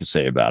anything to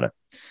say about it?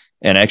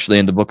 And actually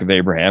in the Book of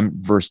Abraham,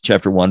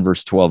 chapter 1,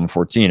 verse 12 and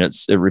 14,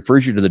 it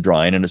refers you to the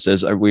drawing, and it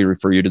says, we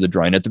refer you to the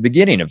drawing at the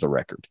beginning of the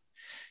record.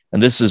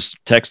 And this is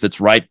text that's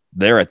right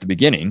there at the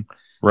beginning.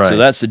 Right. So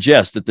that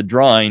suggests that the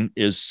drawing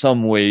is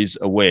some ways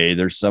away.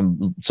 There's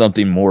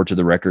something more to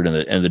the record,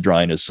 and the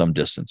drawing is some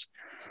distance.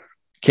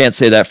 Can't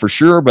say that for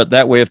sure, but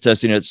that way of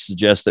testing it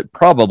suggests that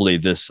probably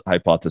this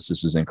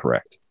hypothesis is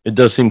incorrect. It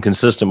does seem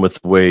consistent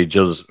with the way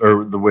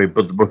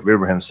the Book of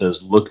Abraham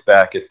says, look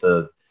back at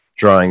the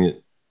drawing.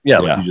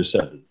 Like you just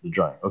said, the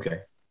drawing. Okay.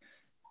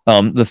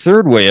 The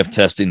third way of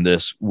testing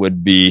this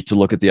would be to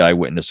look at the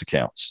eyewitness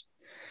accounts.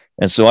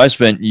 And so I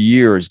spent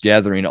years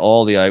gathering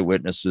all the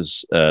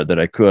eyewitnesses that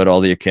I could,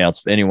 all the accounts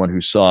of anyone who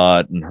saw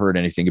it and heard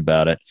anything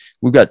about it.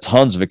 We've got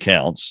tons of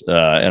accounts,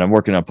 and I'm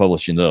working on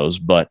publishing those,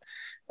 but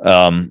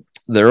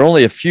there are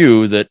only a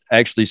few that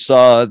actually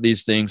saw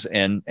these things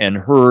and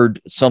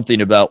heard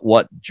something about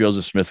what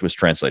Joseph Smith was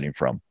translating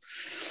from.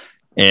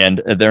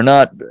 And they're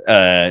not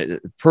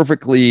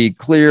perfectly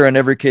clear in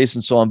every case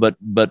and so on,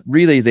 but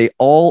really they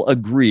all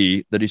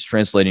agree that he's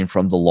translating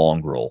from the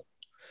long roll.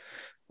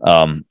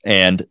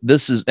 And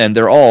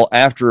they're all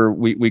after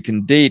we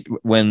can date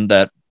when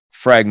that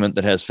fragment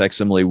that has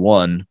Facsimile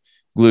 1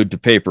 glued to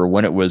paper,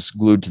 when it was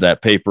glued to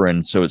that paper.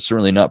 And so it's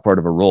certainly not part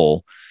of a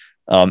roll.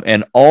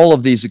 And all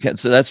of these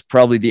accounts, so that's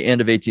probably the end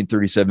of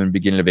 1837,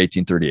 beginning of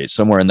 1838,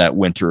 somewhere in that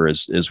winter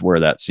is where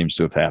that seems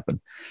to have happened.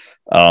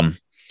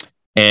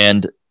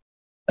 And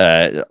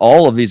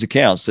all of these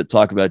accounts that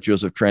talk about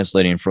Joseph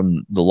translating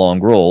from the long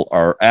roll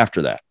are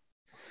after that.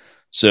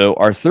 So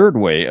our third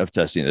way of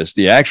testing this,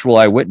 the actual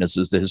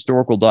eyewitnesses, the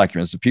historical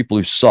documents, the people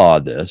who saw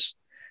this,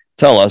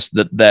 tell us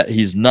that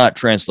he's not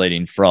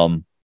translating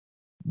from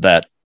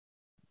that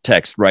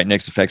text right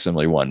next to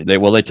Facsimile 1.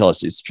 They tell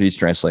us he's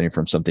translating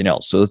from something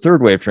else. So the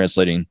third way of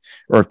translating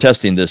or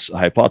testing this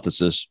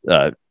hypothesis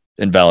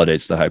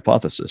invalidates the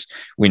hypothesis.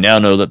 We now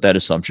know that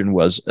assumption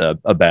was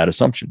a bad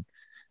assumption.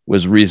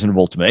 Was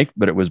reasonable to make,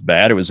 but it was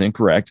bad. It was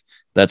incorrect.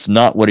 That's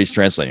not what he's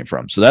translating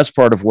from. So that's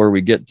part of where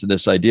we get to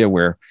this idea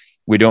where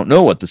we don't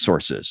know what the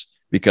source is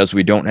because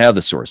we don't have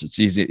the source. It's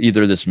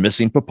either this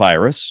missing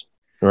papyrus,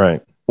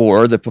 right,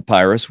 or the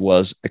papyrus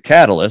was a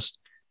catalyst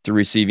to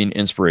receiving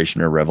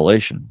inspiration or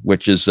revelation,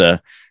 which is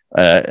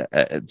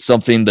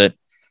something that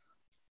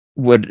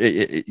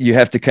you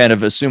have to kind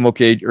of assume,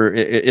 okay, or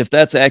if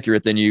that's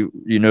accurate, then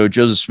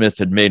Joseph Smith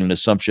had made an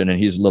assumption and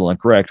he's a little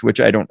incorrect, which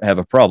I don't have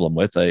a problem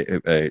with.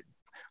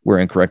 We're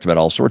incorrect about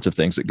all sorts of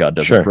things that God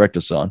doesn't correct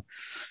us on.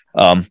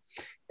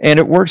 And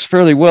it works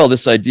fairly well,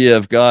 this idea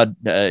of God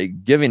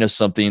giving us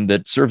something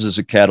that serves as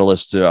a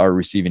catalyst to our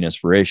receiving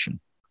inspiration.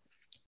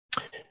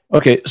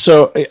 Okay,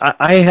 so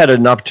I had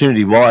an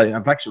opportunity while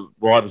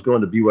I was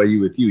going to BYU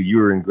with you. You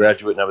were in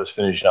graduate, and I was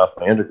finishing off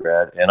my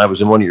undergrad, and I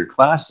was in one of your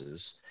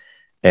classes,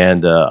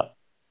 and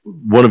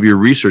one of your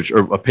research,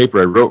 or a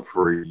paper I wrote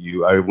for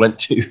you, I went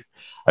to Hugh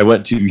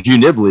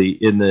Nibley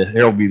in the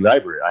Harold B.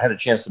 Library. I had a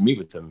chance to meet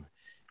with him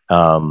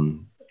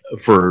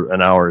for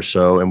an hour or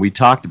so, and we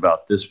talked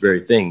about this very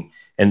thing.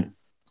 And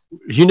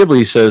Hugh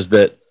Nibley says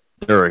that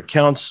there are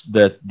accounts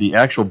that the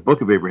actual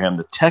Book of Abraham,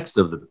 the text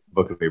of the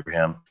Book of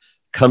Abraham,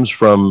 comes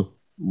from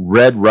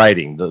red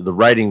writing. The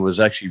writing was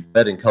actually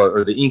red in color,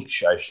 or the ink,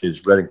 I should say,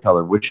 is red in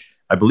color, which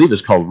I believe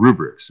is called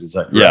rubrics. Is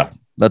that correct? Yeah,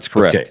 that's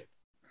correct.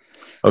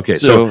 Okay.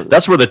 So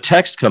that's where the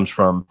text comes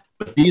from.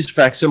 But these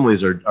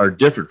facsimiles are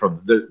different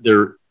from.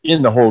 They're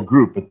in the whole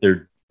group, but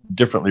they're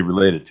differently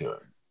related to it.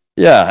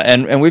 Yeah,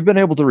 and we've been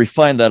able to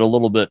refine that a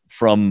little bit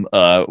from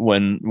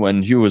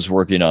when Hugh was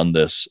working on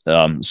this.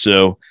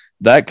 So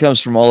that comes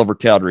from Oliver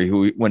Cowdery,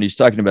 who, when he's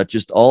talking about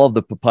just all of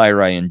the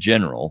papyri in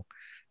general,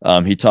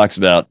 he talks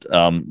about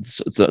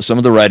some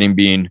of the writing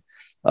being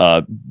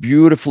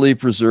beautifully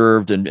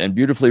preserved and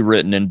beautifully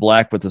written in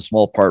black with a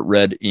small part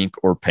red ink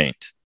or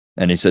paint.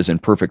 And he says in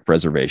perfect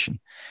preservation.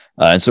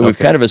 And so we've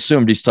kind of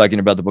assumed he's talking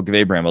about the Book of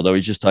Abraham, although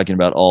he's just talking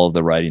about all of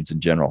the writings in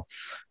general.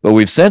 But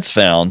we've since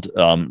found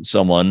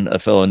a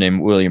fellow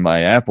named William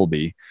I.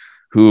 Appleby,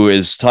 who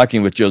is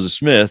talking with Joseph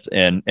Smith,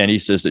 and he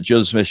says that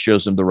Joseph Smith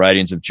shows him the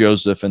writings of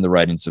Joseph and the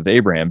writings of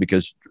Abraham,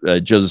 because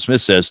Joseph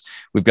Smith says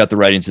we've got the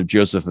writings of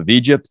Joseph of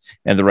Egypt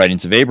and the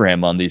writings of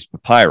Abraham on these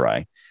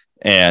papyri,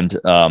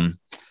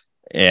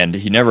 and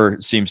he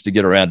never seems to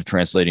get around to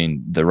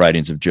translating the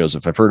writings of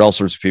Joseph. I've heard all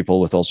sorts of people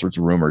with all sorts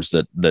of rumors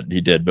that he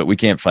did, but we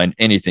can't find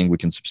anything we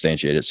can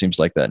substantiate. It seems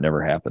like that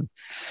never happened.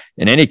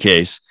 In any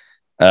case,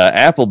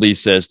 Appleby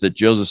says that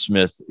Joseph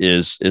Smith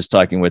is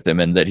talking with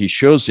him, and that he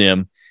shows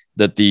him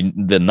that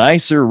the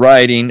nicer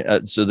writing,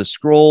 so the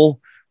scroll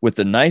with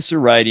the nicer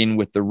writing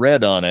with the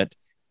red on it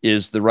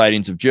is the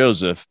writings of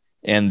Joseph,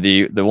 and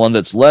the one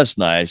that's less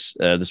nice,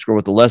 the scroll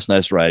with the less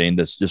nice writing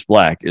that's just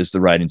black, is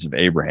the writings of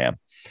Abraham.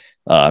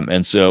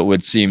 And so it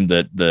would seem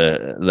that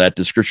that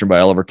description by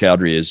Oliver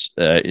Cowdery is,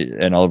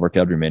 and Oliver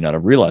Cowdery may not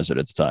have realized it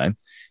at the time,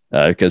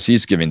 because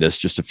he's giving this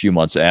just a few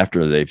months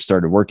after they've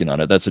started working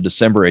on it. That's a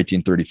December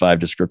 1835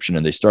 description,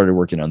 and they started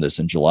working on this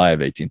in July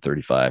of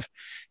 1835.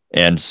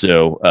 And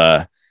so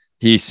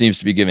he seems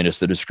to be giving us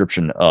the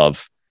description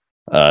of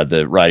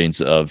the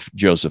writings of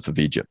Joseph of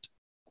Egypt.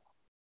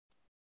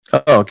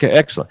 Oh, okay,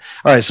 excellent.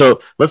 All right,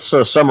 so let's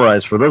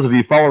summarize for those of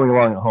you following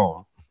along at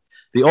home.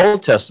 The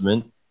Old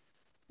Testament,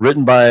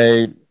 written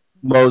by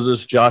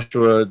Moses,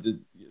 Joshua,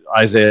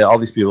 Isaiah, all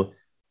these people,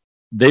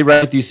 they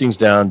write these things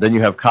down. Then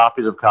you have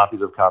copies of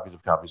copies of copies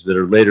of copies that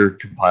are later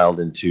compiled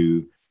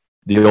into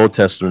the Old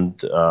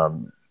Testament.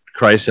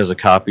 Christ has a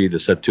copy. The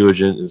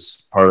Septuagint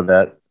is part of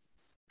that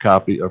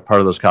copy, or part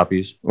of those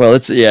copies. Well,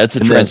 it's a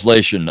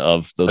translation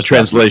of those. A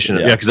translation,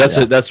 yeah,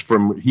 because that's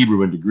from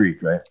Hebrew into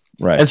Greek, right?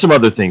 Right, and some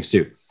other things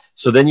too.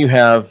 So then you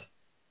have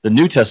the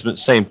New Testament,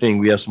 same thing.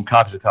 We have some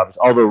copies of copies,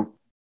 although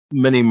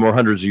many more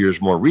hundreds of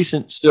years more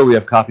recent. Still, we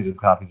have copies of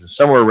copies. And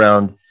somewhere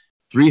around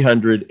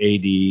 300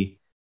 AD,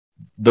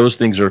 those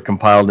things are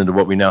compiled into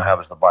what we now have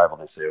as the Bible.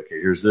 They say,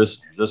 okay, here's this,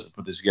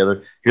 put this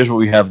together. Here's what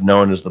we have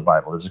known as the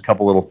Bible. There's a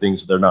couple little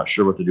things that they're not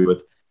sure what to do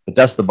with, but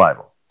that's the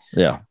Bible.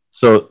 Yeah.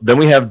 So then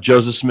we have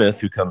Joseph Smith,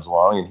 who comes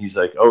along, and he's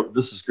like, oh,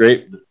 this is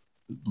great. The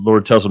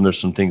Lord tells him there's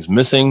some things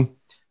missing.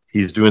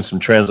 He's doing some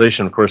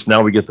translation. Of course,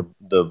 now we get the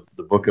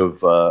book of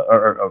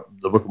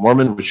the Book of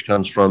Mormon, which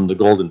comes from the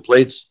golden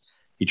plates.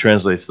 He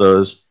translates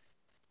those.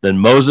 Then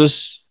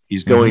Moses,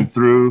 he's going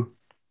through,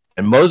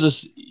 and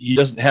Moses, he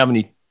doesn't have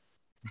any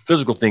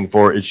physical thing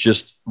for it. It's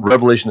just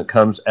revelation that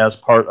comes as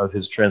part of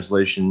his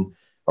translation,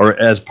 or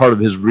as part of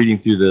his reading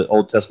through the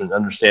Old Testament,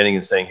 understanding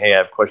and saying, hey, I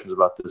have questions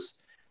about this.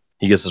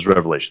 He gets his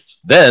revelations.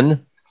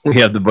 Then we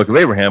have the Book of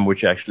Abraham,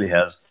 which actually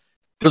has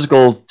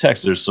physical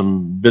text. There's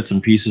some bits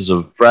and pieces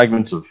of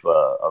fragments of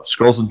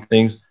scrolls and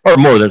things, or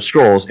more than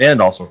scrolls, and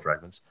also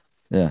fragments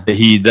that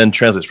he then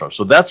translates from.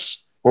 So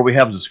that's what we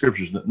have as the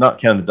scriptures, not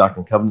counting the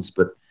Doctrine and Covenants,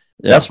 but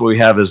that's what we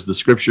have as the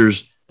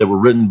scriptures that were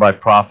written by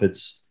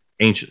prophets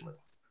anciently.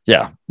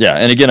 Yeah.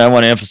 And again, I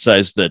want to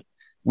emphasize that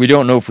we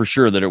don't know for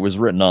sure that it was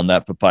written on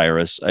that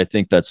papyrus. I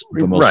think that's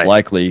the most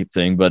likely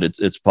thing, but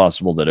it's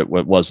possible that it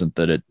wasn't,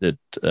 that it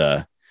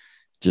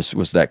just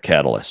was that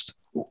catalyst.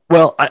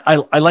 Well,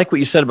 I like what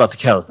you said about the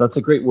catalyst. That's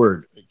a great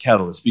word,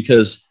 catalyst,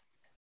 because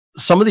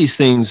some of these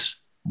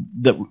things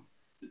that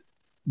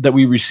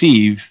we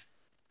receive,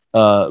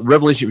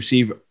 revelation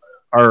receive,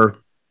 are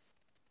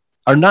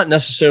not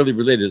necessarily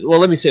related. Well,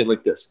 let me say it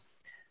like this.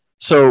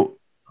 So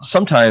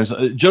sometimes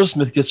Joseph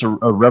Smith gets a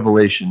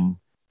revelation.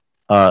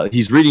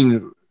 He's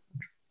reading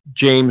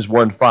James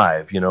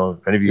 1:5.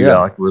 If any of you Yeah.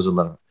 like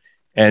wisdom,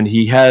 and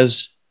he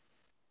has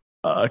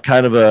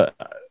kind of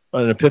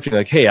an epiphany,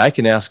 like, hey, I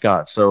can ask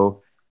God.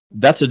 So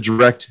that's a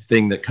direct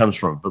thing that comes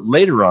from it. But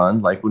later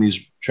on, like when he's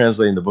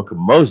translating the book of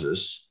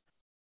Moses,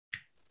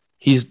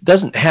 he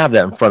doesn't have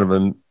that in front of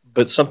him,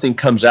 but something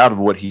comes out of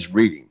what he's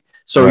reading.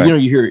 So,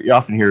 Right. you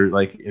often hear,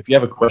 like, if you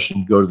have a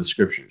question, go to the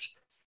scriptures.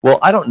 Well,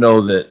 I don't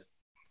know that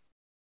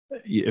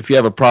if you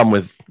have a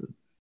problem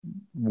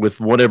with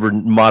whatever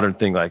modern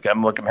thing, like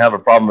I'm having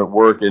a problem at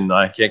work and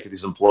I can't get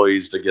these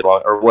employees to get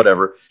on or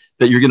whatever,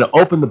 that you're going to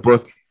open the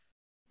book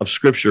of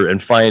scripture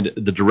and find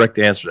the direct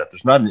answer to that.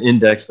 There's not an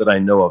index that I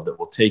know of that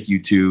will take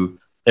you to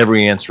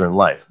every answer in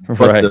life.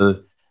 Right.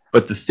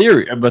 But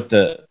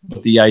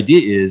the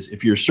idea is,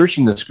 if you're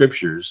searching the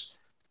scriptures,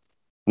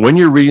 when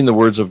you're reading the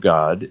words of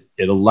God,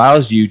 it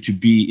allows you to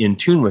be in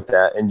tune with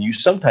that. And you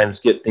sometimes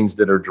get things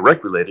that are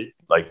direct related,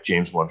 like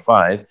James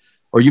 1:5,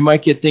 or you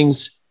might get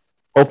things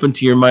open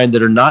to your mind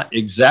that are not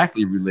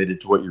exactly related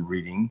to what you're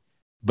reading,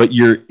 but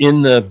you're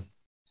in the,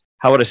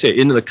 how would I say,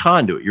 into the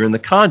conduit. You're in the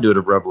conduit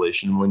of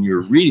revelation. When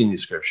you're reading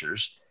these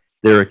scriptures,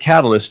 they're a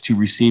catalyst to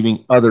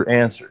receiving other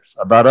answers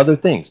about other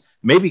things,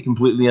 maybe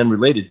completely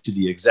unrelated to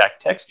the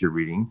exact text you're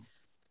reading,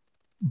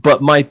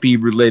 but might be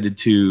related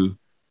to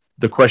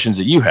the questions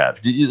that you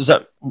have. Does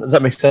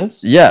that make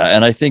sense? Yeah,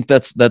 and I think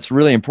that's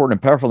really important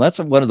and powerful. And that's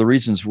one of the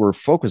reasons we're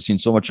focusing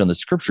so much on the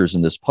scriptures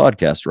in this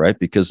podcast, right?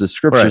 Because the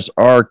scriptures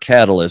are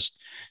catalyst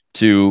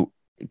to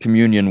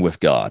communion with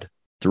God,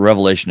 to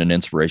revelation and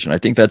inspiration. I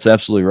think that's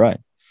absolutely right.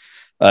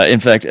 In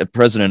fact,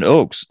 President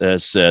Oakes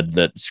has said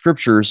that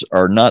scriptures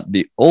are not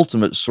the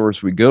ultimate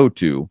source we go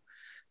to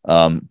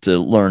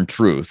learn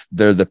truth.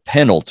 They're the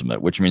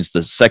penultimate, which means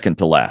the second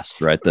to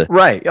last, right?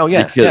 Right. Oh,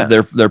 yeah.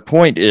 Because their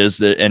point is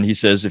that, and he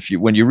says,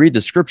 when you read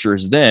the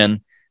scriptures,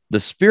 then the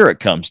Spirit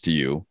comes to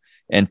you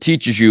and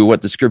teaches you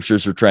what the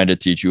scriptures are trying to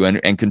teach you,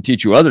 and can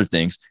teach you other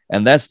things.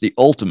 And that's the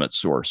ultimate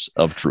source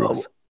of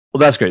truth. Well,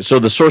 that's great. So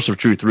the source of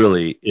truth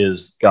really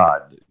is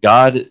God.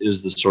 God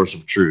is the source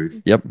of truth.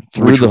 Yep.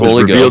 Through the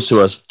Holy Ghost. Revealed to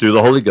us through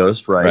the Holy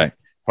Ghost, right?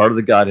 Part of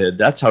the Godhead.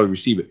 That's how we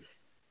receive it.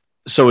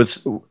 So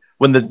it's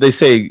when they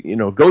say,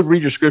 go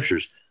read your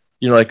scriptures.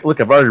 Like, look,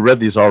 I've already read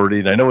these already,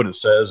 and I know what it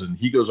says. And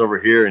he goes over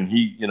here, and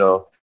he,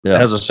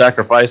 has a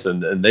sacrifice,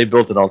 and they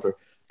built an altar.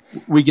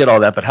 We get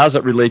all that, but how does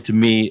that relate to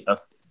me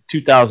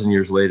 2,000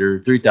 years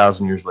later,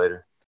 3,000 years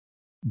later?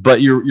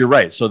 But you're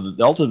right. So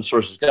the ultimate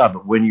source is God.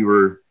 But when you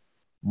were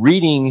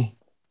reading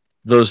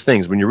those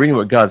things, when you're reading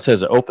what God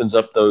says, it opens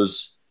up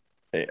those.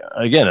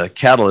 Again, a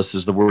catalyst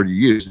is the word you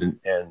used,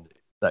 and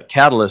that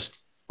catalyst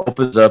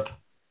opens up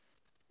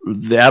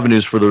the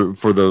avenues for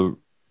the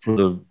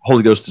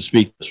Holy Ghost to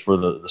speak to us, for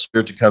the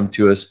Spirit to come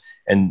to us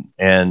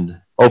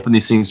and open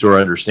these things to our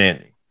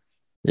understanding.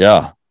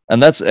 Yeah.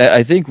 And that's,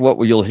 I think, what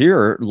you'll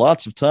hear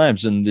lots of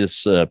times in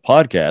this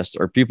podcast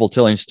are people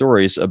telling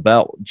stories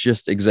about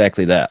just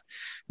exactly that.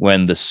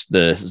 When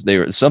they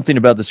were something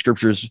about the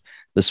scriptures,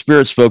 the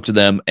Spirit spoke to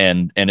them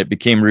and it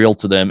became real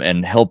to them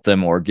and helped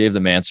them or gave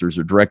them answers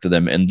or directed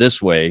them in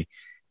this way,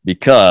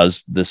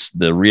 because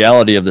the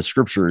reality of the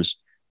scriptures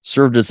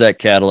served as that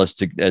catalyst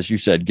to, as you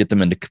said, get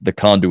them into the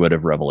conduit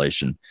of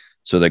revelation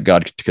so that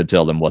God could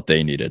tell them what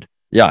they needed.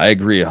 Yeah, I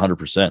agree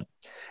 100%.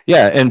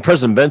 Yeah, and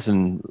President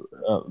Benson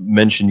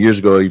mentioned years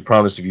ago, he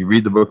promised if you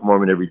read the Book of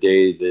Mormon every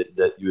day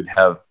that you would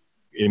have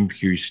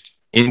increased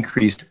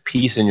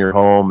peace in your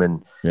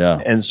home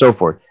and so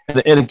forth.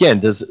 And again,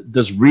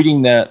 does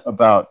reading that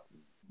about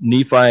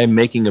Nephi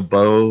making a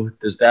bow,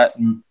 does that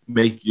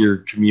make your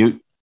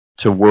commute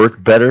to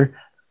work better?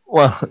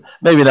 Well,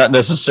 maybe not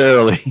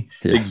necessarily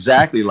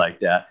exactly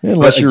like that.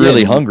 Unless you're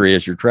really hungry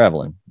as you're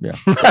traveling. Yeah.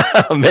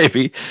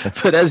 Maybe.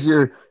 But as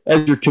you're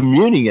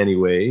communing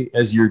anyway,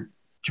 as you're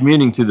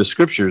communing through the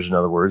scriptures, in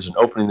other words, and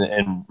opening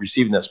and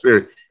receiving that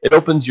Spirit, it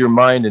opens your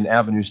mind and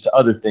avenues to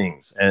other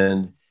things.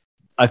 And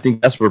I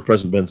think that's where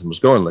President Benson was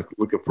going. Like,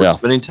 look, if we're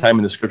spending time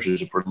in the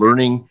scriptures, if we're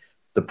learning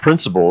the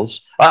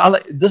principles,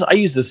 I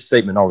use this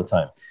statement all the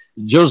time.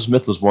 Joseph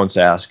Smith was once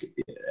asked,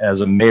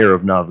 as a mayor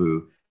of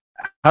Nauvoo,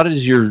 how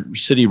does your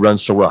city run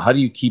so well? How do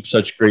you keep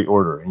such great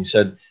order? And he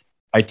said,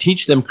 I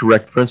teach them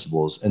correct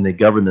principles and they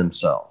govern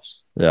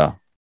themselves. Yeah.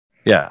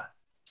 Yeah.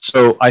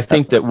 So I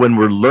think that when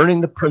we're learning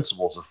the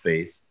principles of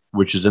faith,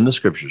 which is in the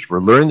scriptures, we're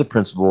learning the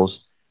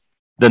principles,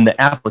 then the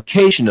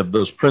application of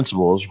those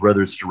principles,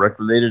 whether it's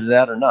directly related to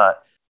that or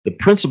not, the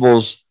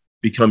principles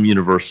become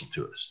universal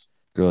to us.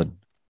 Good.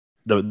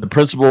 The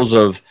principles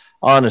of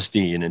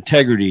honesty and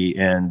integrity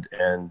and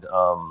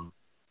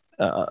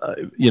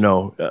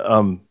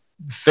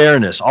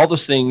fairness, all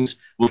those things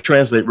will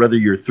translate whether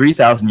you're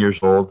 3,000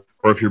 years old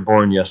or if you're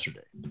born yesterday.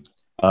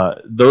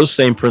 Those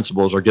same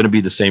principles are going to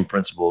be the same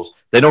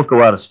principles. They don't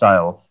go out of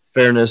style.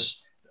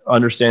 Fairness,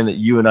 understand that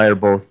you and I are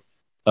both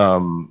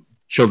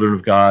children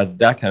of God,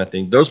 that kind of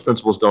thing. Those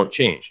principles don't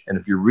change. And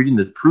if you're reading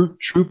the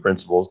true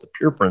principles, the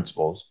pure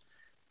principles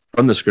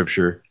from the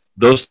scripture,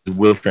 those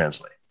will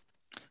translate.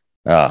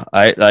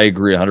 I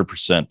agree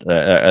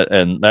 100%.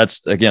 And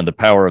that's, again, the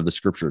power of the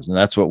scriptures. And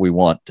that's what we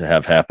want to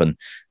have happen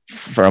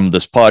from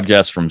this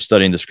podcast, from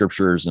studying the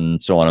scriptures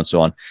and so on and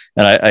so on.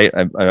 And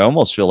I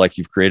almost feel like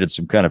you've created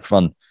some kind of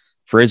fun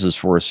phrases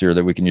for us here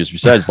that we can use,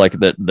 besides like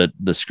that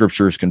the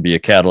scriptures can be a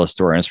catalyst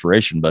to our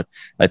inspiration. But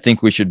I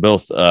think we should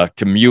both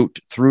commute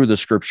through the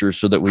scriptures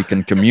so that we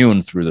can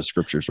commune through the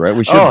scriptures, right?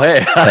 We should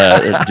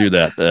do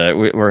that.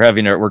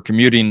 We're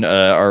commuting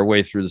our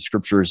way through the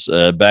scriptures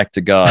back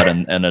to God,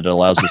 and it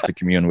allows us to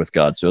commune with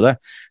God. So that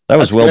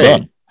was That's well great.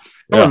 Done.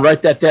 Yeah.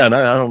 Write that down.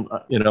 I don't,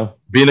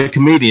 being a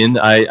comedian,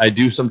 I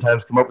do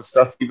sometimes come up with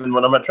stuff even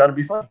when I'm not trying to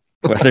be funny.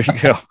 Well, there you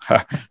go.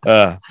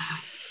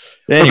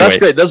 Anyway. Well, that's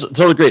great. That's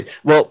totally great.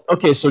 Well,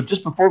 okay. So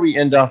just before we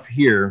end off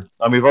here,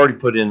 we've already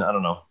put in,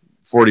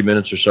 40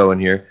 minutes or so in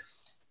here.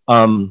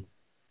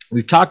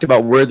 We've talked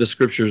about where the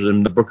scriptures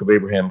in the book of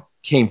Abraham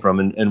came from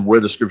and where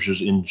the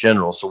scriptures in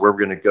general. So where we're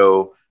going to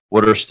go,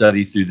 what our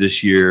study through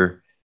this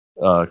year,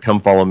 Come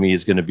Follow Me,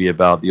 is going to be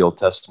about the Old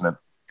Testament.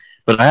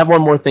 But I have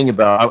one more thing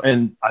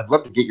and I'd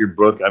love to get your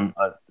book.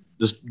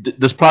 This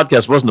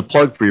podcast wasn't a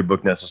plug for your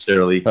book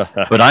necessarily,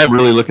 but I'm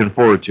really looking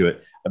forward to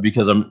it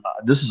because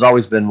this has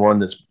always been one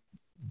that's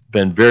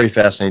been very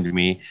fascinating to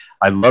me.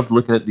 I loved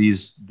looking at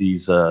these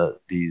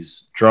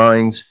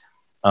drawings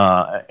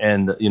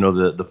and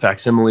the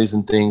facsimiles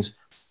and things,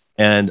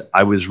 and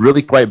I was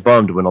really quite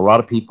bummed when a lot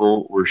of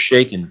people were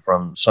shaken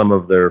from some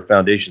of their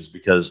foundations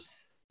because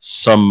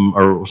some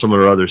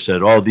or other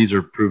said, "Oh, these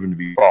are proven to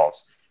be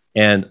false,"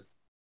 and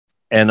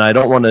I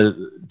don't want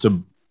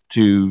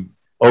to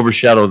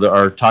overshadow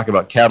our talk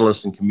about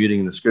catalysts and commuting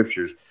in the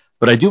scriptures,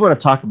 but I do want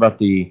to talk about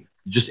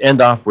just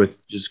end off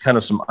with just kind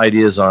of some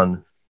ideas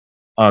on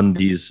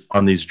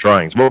these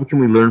drawings. What can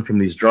we learn from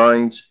these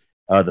drawings,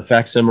 the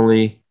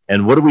facsimile,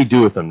 and what do we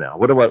do with them now?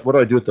 What do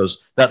I do with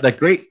those? That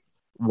great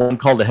one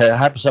called the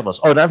hypocephalus.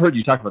 Oh, and I've heard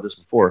you talk about this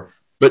before,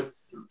 but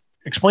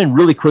explain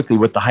really quickly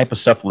what the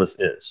hypocephalus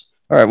is.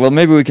 All right. Well,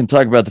 maybe we can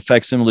talk about the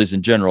facsimiles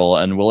in general,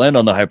 and we'll end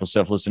on the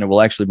hypocephalus, and it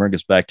will actually bring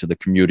us back to the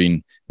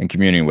commuting and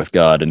communing with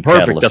God. And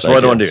perfect. That's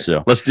what I want to do.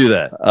 So let's do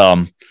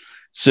that.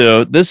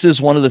 So this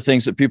is one of the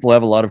things that people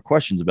have a lot of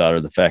questions about,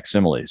 are the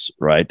facsimiles,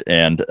 right?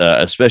 And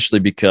especially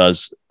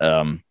because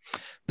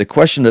the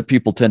question that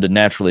people tend to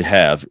naturally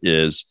have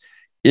is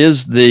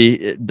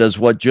does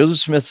what Joseph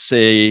Smith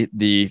say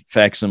the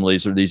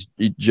facsimiles or these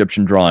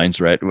Egyptian drawings,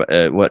 right?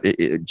 What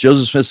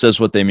Joseph Smith says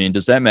what they mean,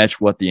 does that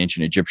match what the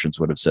ancient Egyptians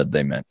would have said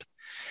they meant?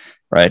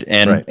 Right.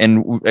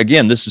 And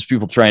again, this is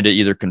people trying to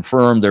either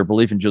confirm their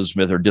belief in Joseph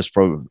Smith or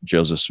disprove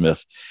Joseph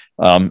Smith.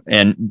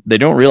 And they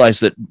don't realize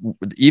that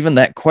even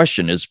that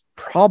question is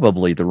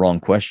probably the wrong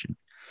question.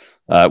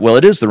 Well,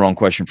 it is the wrong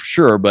question for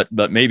sure, but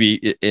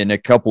maybe in a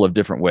couple of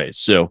different ways.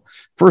 So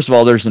first of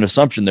all, there's an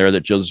assumption there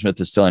that Joseph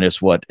Smith is telling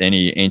us what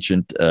any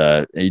ancient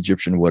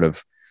Egyptian would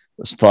have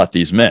thought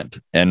these meant.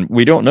 And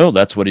we don't know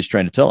that's what he's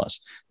trying to tell us.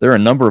 There are a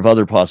number of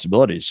other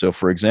possibilities. So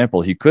for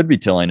example, he could be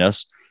telling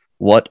us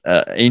what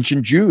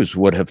ancient Jews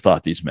would have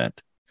thought these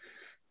meant,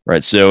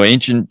 right? So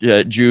ancient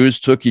Jews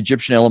took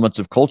Egyptian elements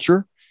of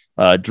culture,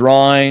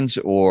 drawings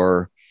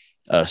or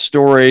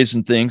stories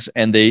and things,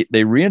 and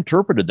they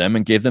reinterpreted them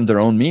and gave them their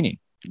own meaning.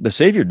 The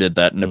Savior did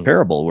that in a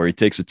parable where he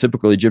takes a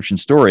typical Egyptian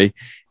story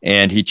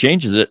and he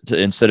changes it to,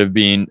 instead of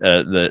being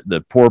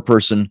the poor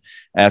person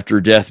after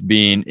death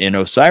being in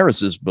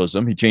Osiris's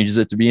bosom, he changes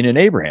it to being in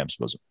Abraham's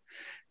bosom.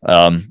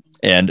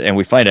 And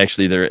we find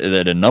actually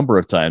that a number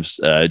of times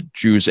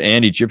Jews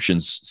and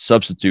Egyptians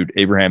substitute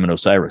Abraham and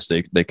Osiris.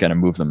 They kind of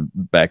move them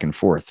back and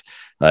forth.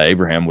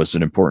 Abraham was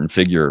an important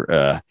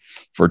figure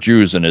for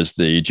Jews, and as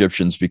the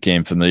Egyptians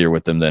became familiar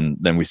with them,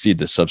 then we see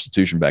this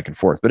substitution back and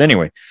forth. But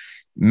anyway,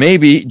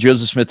 maybe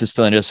Joseph Smith is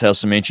telling us how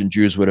some ancient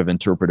Jews would have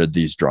interpreted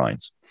these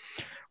drawings.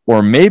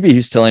 Or maybe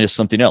he's telling us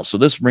something else. So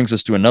this brings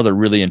us to another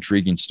really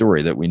intriguing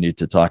story that we need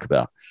to talk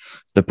about.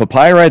 The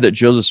papyri that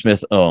Joseph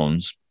Smith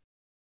owns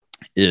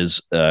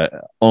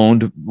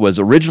was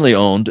originally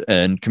owned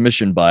and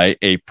commissioned by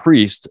a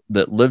priest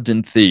that lived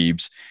in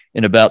Thebes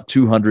in about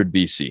 200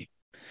 BC.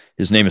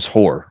 His name is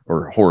Hor,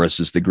 or Horus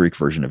is the Greek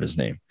version of his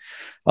name.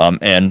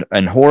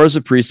 And Hor is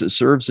a priest that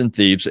serves in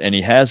Thebes, and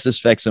he has this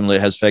facsimile,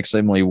 it has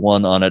facsimile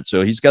 1 on it.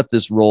 So he's got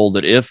this role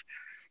that if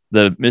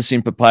the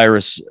missing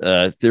papyrus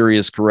theory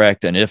is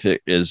correct, and if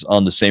it is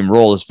on the same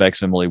roll as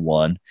facsimile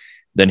 1,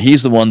 then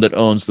he's the one that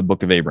owns the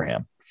Book of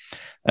Abraham.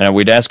 And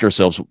we'd ask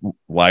ourselves,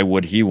 why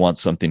would he want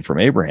something from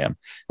Abraham?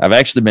 I've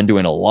actually been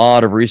doing a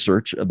lot of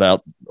research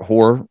about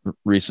Hor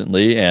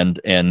recently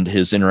and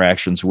his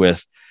interactions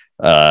with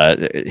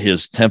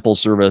his temple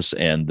service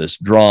and this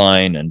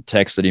drawing and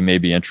text that he may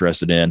be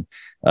interested in.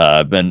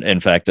 In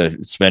fact, I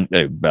spent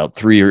about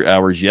 3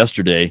 hours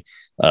yesterday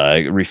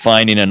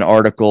refining an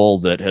article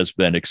that has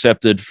been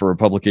accepted for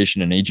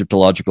publication in an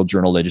Egyptological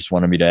journal. They just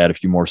wanted me to add a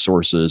few more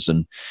sources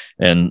and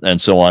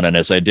so on. And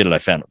as I did it, I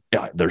found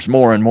there's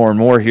more and more and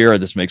more here.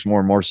 This makes more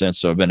and more sense.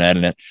 So I've been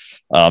adding it.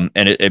 And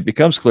it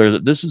becomes clear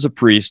that this is a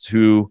priest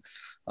who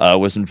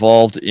was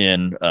involved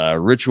in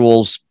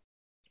rituals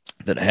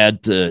that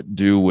had to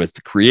do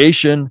with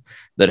creation,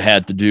 that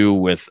had to do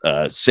with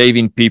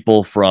saving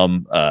people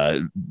from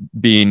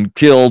being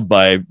killed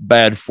by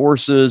bad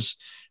forces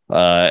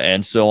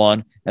and so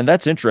on. And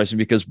that's interesting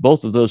because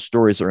both of those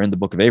stories are in the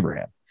book of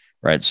Abraham,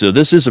 right? So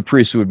this is a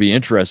priest who would be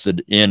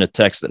interested in a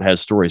text that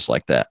has stories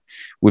like that.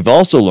 We've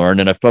also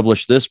learned, and I've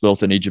published this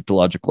both in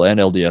Egyptological and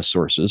LDS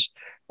sources,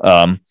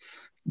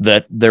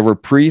 that there were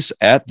priests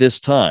at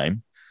this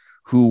time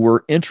who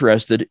were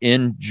interested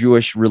in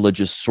Jewish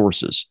religious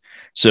sources.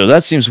 So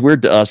that seems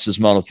weird to us as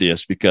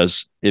monotheists,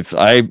 because if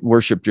I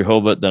worship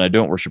Jehovah, then I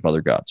don't worship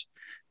other gods.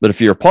 But if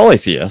you're a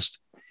polytheist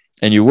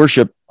and you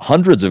worship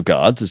hundreds of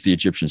gods, as the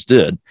Egyptians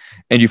did,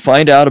 and you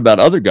find out about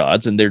other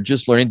gods, and they're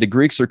just learning, the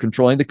Greeks are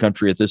controlling the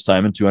country at this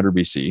time in 200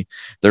 BC.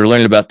 They're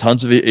learning about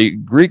tons of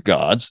Greek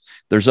gods.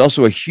 There's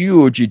also a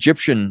huge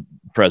Egyptian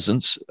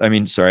presence.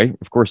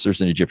 Of course,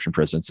 there's an Egyptian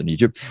presence in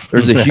Egypt.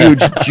 There's a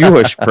huge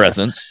Jewish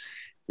presence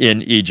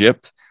in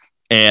Egypt,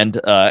 and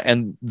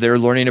they're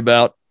learning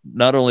about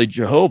not only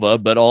Jehovah,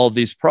 but all of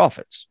these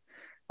prophets.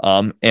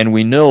 And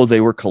we know they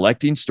were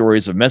collecting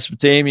stories of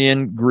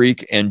Mesopotamian,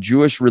 Greek, and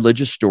Jewish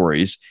religious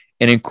stories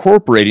and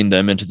incorporating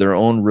them into their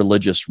own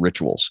religious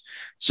rituals.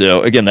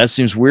 So again, that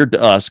seems weird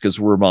to us because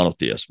we're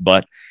monotheists.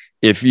 But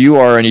if you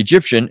are an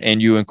Egyptian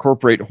and you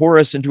incorporate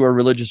Horus into a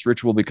religious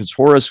ritual because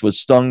Horus was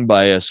stung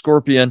by a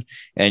scorpion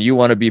and you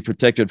want to be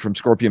protected from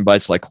scorpion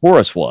bites like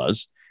Horus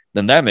was,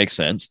 then that makes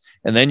sense.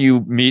 And then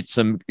you meet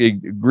some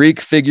Greek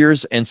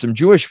figures and some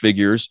Jewish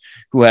figures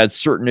who had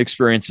certain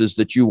experiences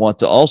that you want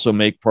to also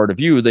make part of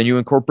you, then you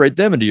incorporate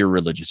them into your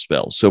religious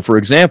spells. So for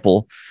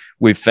example,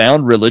 we've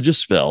found religious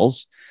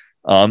spells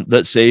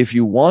that say, if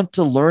you want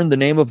to learn the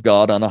name of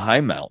God on a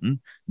high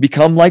mountain,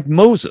 become like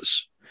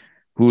Moses,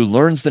 who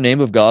learns the name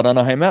of God on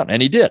a high mountain.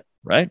 And he did,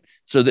 right?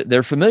 So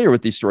they're familiar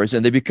with these stories,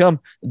 and they become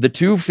the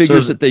two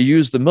figures that they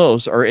use the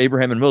most are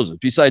Abraham and Moses.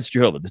 Besides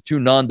Jehovah, the two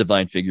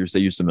non-divine figures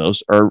they use the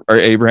most are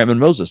Abraham and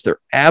Moses.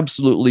 They're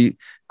absolutely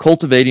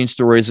cultivating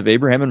stories of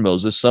Abraham and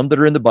Moses, some that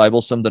are in the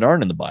Bible, some that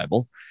aren't in the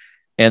Bible,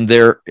 and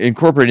they're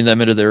incorporating them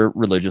into their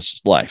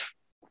religious life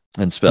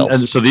and spells.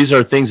 And so these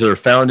are things that are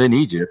found in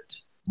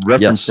Egypt,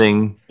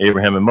 referencing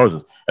Abraham and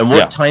Moses. And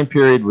what time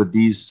period would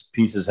these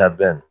pieces have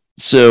been?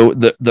 So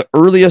the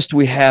earliest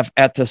we have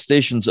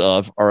attestations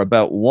of are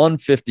about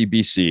 150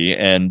 BC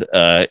and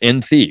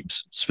in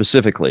Thebes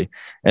specifically.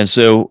 And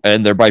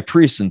they're by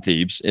priests in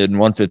Thebes in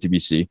 150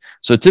 BC.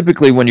 So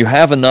typically when you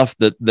have enough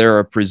that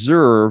they're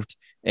preserved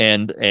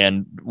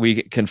and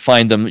we can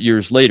find them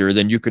years later,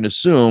 then you can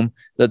assume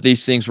that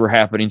these things were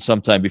happening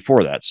sometime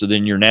before that. So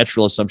then your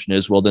natural assumption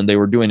is, well, then they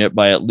were doing it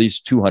by at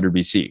least 200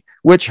 BC,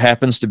 which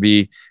happens to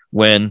be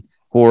when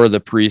Hor, the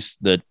priest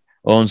that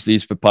owns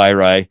these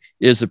papyri,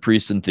 is a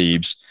priest in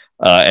Thebes.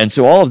 And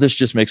so all of this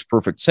just makes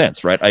perfect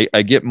sense, right?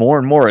 I get more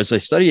and more, as I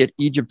study it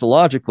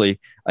Egyptologically,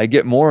 I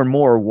get more and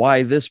more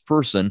why this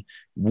person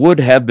would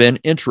have been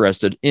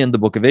interested in the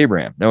Book of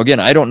Abraham. Now,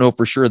 again, I don't know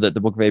for sure that the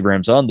Book of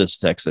Abraham's on this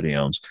text that he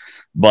owns,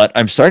 but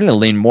I'm starting to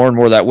lean more and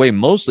more that way,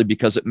 mostly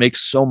because it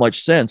makes so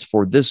much sense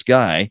for this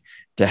guy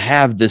to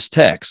have this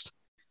text,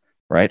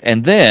 right?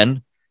 And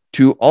then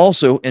to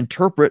also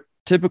interpret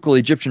typical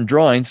Egyptian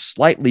drawings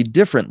slightly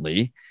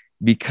differently,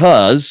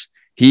 because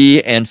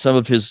he and some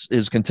of his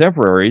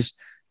contemporaries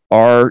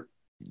are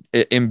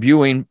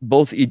imbuing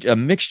both a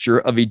mixture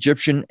of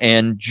Egyptian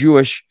and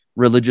Jewish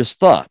religious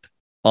thought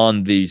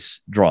on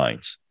these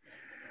drawings,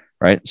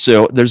 right?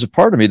 So there's a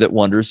part of me that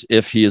wonders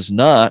if he is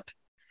not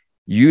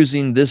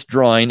using this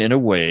drawing in a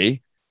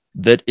way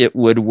that it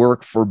would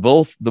work for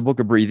both the Book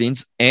of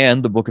Breathings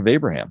and the Book of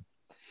Abraham.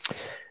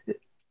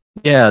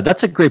 Yeah,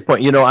 that's a great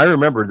point. You know, I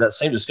remember that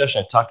same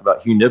discussion I talked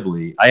about Hugh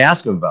Nibley. I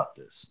asked him about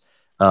this.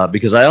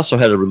 Because I also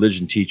had a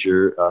religion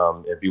teacher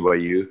at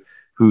BYU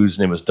whose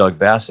name was Doug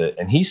Bassett.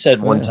 And he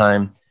said one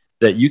time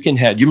that you can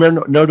have, you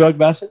remember know Doug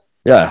Bassett?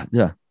 Yeah.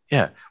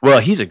 Well,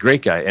 he's a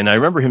great guy. And I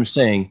remember him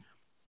saying,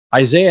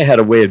 Isaiah had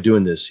a way of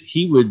doing this.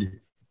 He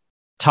would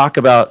talk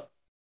about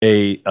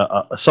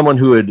someone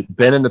who had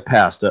been in the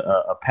past,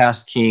 a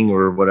past king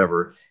or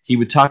whatever. He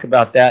would talk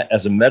about that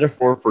as a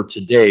metaphor for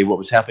today, what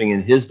was happening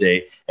in his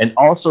day, and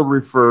also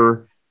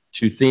refer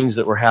to things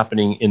that were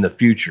happening in the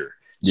future.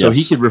 So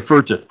he could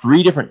refer to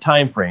 3 different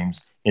time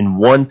frames in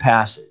one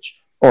passage.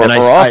 Or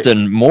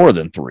often more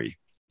than 3.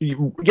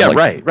 Yeah,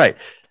 like, right.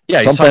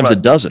 Yeah, sometimes a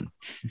dozen.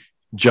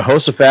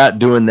 Jehoshaphat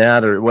doing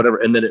that or whatever.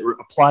 And then it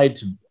applied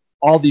to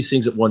all these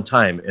things at one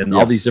time and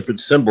all these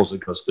different symbols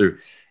that goes through.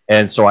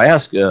 And so I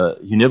asked Hugh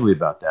Nibley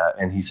about that.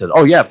 And he said,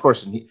 oh, yeah, of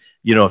course. And he,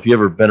 if you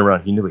ever been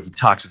around Hugh Nibley, he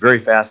talks very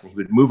fast and he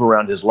would move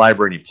around his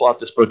library and he'd pull out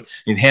this book and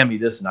he'd hand me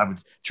this. And I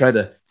would try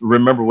to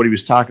remember what he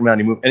was talking about.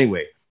 And he moved.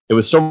 Anyway, it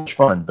was so much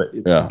fun.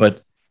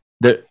 But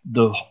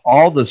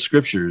all the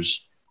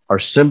scriptures are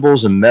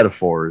symbols and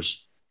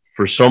metaphors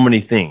for so many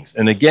things.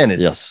 And again,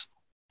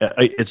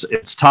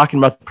 it's talking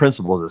about the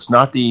principles. It's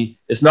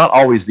not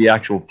always the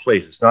actual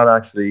place. It's not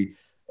actually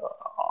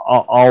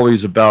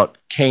always about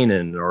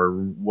Canaan or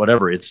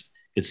whatever. It's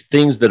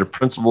things that are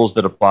principles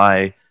that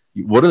apply.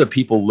 What are the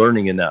people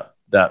learning in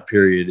that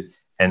period,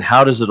 and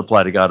how does it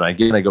apply to God? And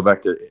again, I go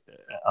back to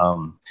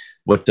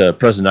what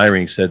President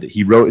Eyring said, that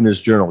he wrote in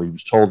his journal. He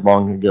was told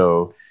long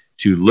ago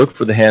to look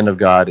for the hand of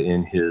God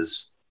in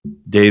his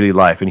daily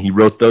life. And he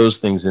wrote those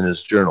things in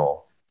his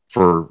journal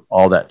for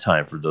all that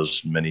time, for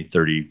those many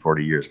 30,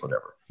 40 years,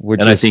 whatever. Which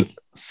and is I think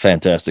a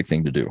fantastic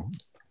thing to do.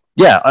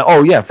 Yeah.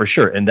 Oh, yeah, for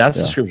sure. And that's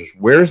the scriptures.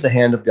 Where's the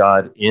hand of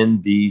God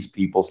in these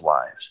people's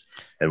lives?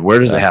 And where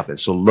does it happen?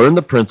 So learn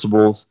the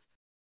principles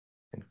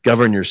and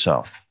govern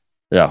yourself.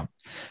 Yeah.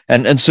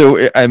 And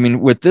so, I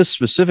mean, with this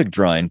specific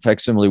drawing,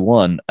 Facsimile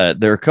 1,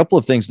 there are a couple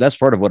of things. That's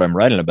part of what I'm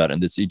writing about in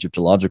this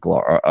Egyptological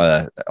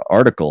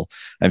article.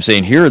 I'm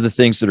saying here are the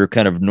things that are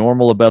kind of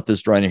normal about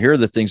this drawing. And here are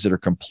the things that are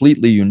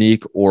completely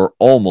unique or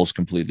almost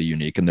completely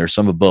unique. And there's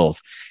some of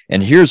both.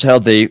 And here's how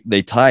they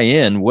tie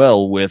in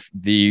well with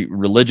the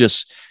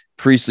religious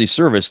priestly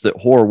service that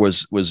Hor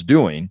was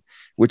doing,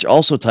 which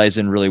also ties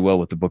in really well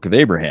with the Book of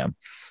Abraham.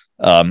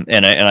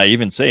 And I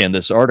even say in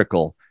this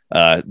article,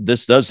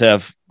 this does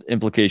have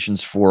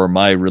implications for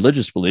my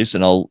religious beliefs,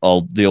 and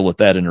I'll deal with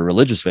that in a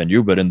religious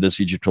venue. But in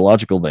this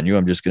Egyptological venue,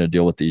 I'm just going to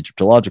deal with the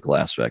Egyptological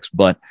aspects.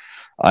 But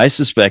I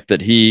suspect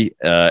that he's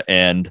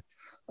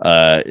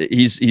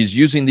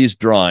using these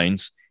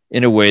drawings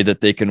in a way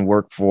that they can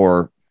work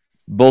for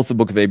both the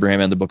Book of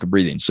Abraham and the Book of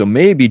Breathing. So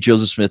maybe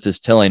Joseph Smith is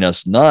telling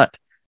us not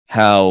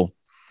how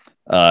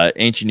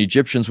ancient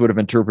Egyptians would have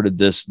interpreted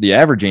this, the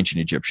average ancient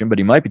Egyptian, but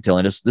he might be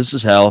telling us this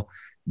is how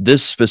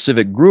this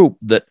specific group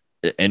that,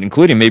 and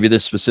including maybe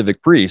this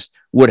specific priest,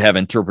 would have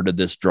interpreted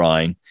this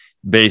drawing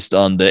based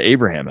on the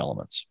Abraham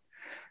elements.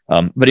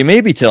 But he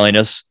may be telling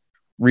us,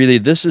 really,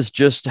 this is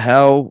just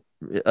how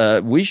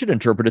we should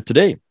interpret it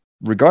today,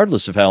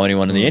 regardless of how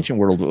anyone in the ancient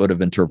world would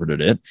have interpreted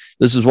it.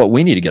 This is what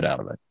we need to get out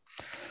of it.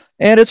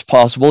 And it's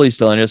possible he's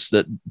telling us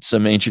that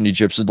some ancient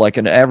Egyptians, like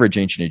an average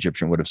ancient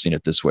Egyptian, would have seen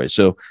it this way.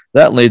 So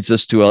that leads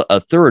us to a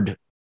third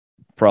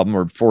problem,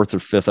 or fourth or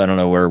fifth, I don't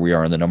know where we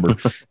are in the number,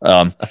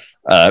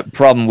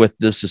 problem with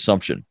this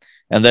assumption.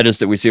 And that is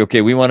that we say,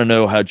 okay, we want to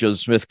know how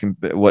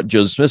what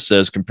Joseph Smith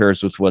says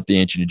compares with what the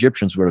ancient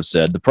Egyptians would have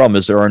said. The problem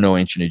is there are no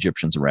ancient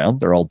Egyptians around.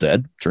 They're all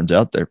dead. Turns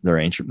out they're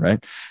ancient,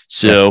 right?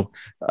 So,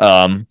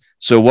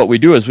 so what we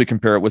do is we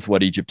compare it with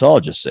what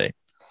Egyptologists say.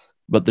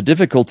 But the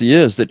difficulty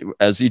is that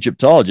as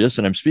Egyptologists,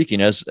 and I'm speaking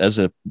as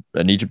an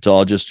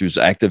Egyptologist who's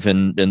active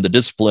in the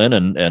discipline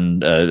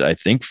and I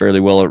think fairly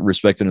well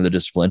respected in the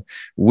discipline,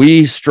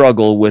 we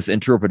struggle with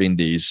interpreting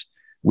these.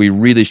 We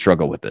really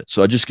struggle with it.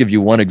 So I'll just give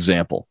you one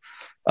example.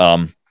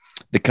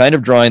 The kind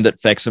of drawing that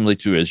Facsimile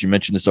 2 is, you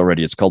mentioned this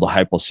already, it's called a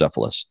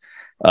hypocephalus.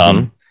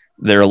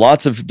 There are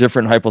lots of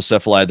different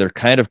hypocephali. They're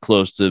kind of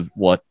close to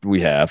what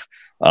we have.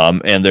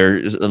 And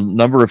there's a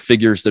number of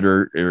figures that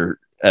are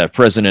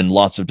present in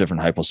lots of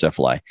different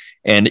hypocephali.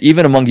 And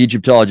even among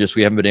Egyptologists,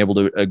 we haven't been able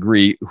to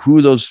agree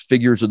who those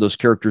figures or those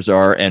characters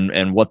are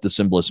and what the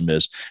symbolism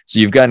is. So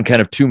you've gotten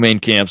kind of two main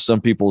camps.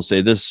 Some people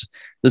say this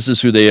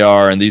is who they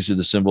are, and these are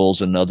the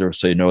symbols, and others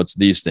say, no, it's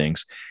these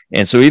things.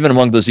 And so even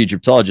among those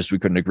Egyptologists, we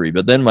couldn't agree.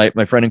 But then my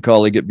friend and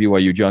colleague at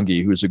BYU,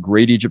 Jungi, who's a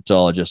great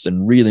Egyptologist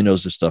and really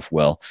knows this stuff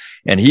well,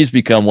 and he's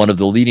become one of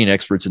the leading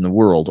experts in the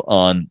world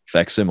on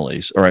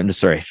facsimiles, or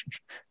sorry,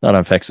 not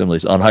on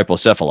facsimiles, on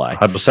hypocephali.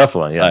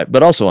 Hypocephali, yeah.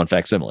 But also on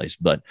facsimiles,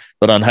 but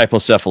on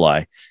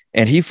hypocephali.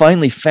 And he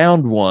finally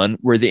found one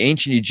where the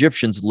ancient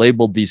Egyptians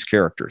labeled these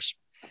characters.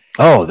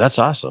 Oh, that's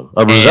awesome.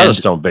 A Rosetta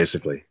Stone,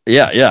 basically.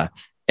 Yeah.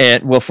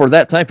 And well, for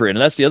that time period,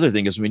 and that's the other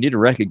thing, is we need to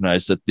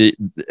recognize that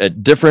a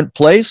different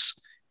place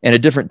and a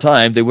different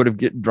time, they would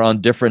have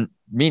drawn different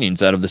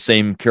meanings out of the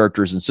same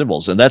characters and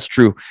symbols. And that's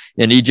true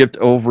in Egypt.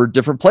 Over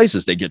different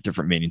places, they get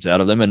different meanings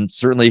out of them. And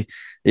certainly,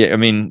 I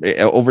mean,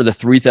 over the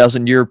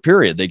 3,000 year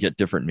period, they get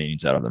different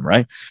meanings out of them,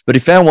 right? But he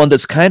found one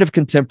that's kind of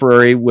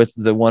contemporary with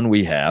the one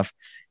we have.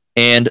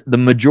 And the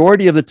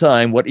majority of the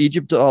time, what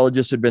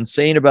Egyptologists had been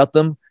saying about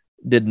them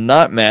did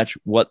not match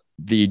what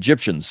the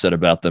Egyptians said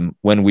about them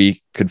when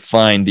we could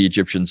find the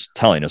Egyptians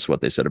telling us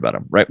what they said about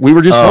them, right? We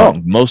were just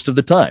wrong most of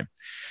the time.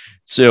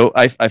 So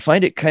I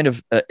find it kind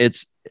of,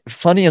 it's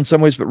funny in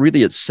some ways, but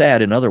really it's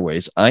sad in other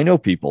ways. I know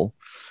people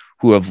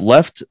who have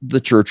left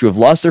the church, who have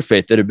lost their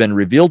faith, that have been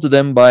revealed to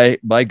them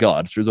by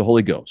God through the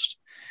Holy Ghost,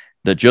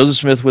 that Joseph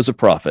Smith was a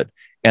prophet.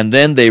 And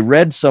then they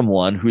read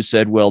someone who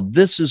said, well,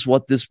 this is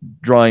what this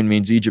drawing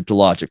means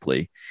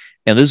Egyptologically.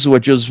 And this is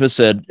what Joseph Smith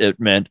said it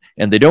meant,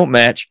 and they don't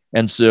match.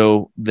 And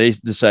so they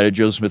decided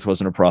Joseph Smith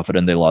wasn't a prophet,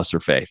 and they lost their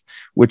faith,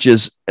 which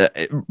is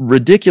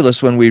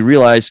ridiculous when we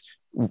realize,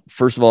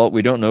 first of all,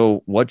 we don't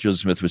know what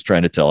Joseph Smith was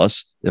trying to tell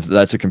us, if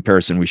that's a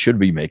comparison we should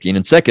be making.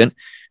 And second,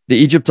 the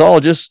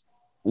Egyptologists,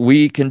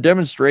 we can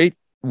demonstrate,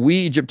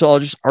 we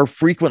Egyptologists are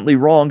frequently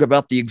wrong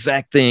about the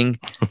exact thing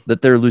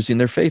that they're losing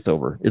their faith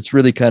over. It's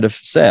really kind of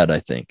sad, I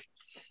think.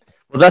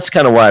 Well, that's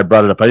kind of why I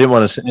brought it up. I didn't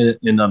want to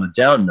end on a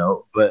down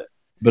note, but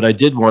I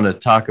did want to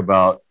talk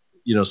about,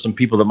 some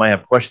people that might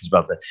have questions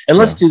about that. And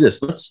let's do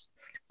this.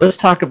 Let's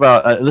talk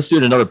about, let's do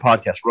it another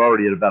podcast. We're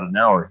already at about an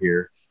hour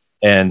here.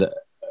 And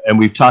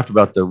we've talked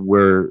about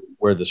where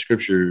the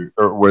scripture,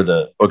 or where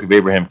the Book of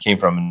Abraham came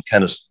from, and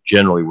kind of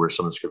generally where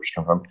some of the scriptures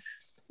come from.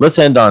 let's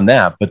end on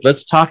that. But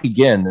let's talk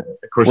again.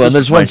 Of course, well,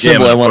 there's one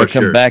symbol I want to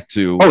come back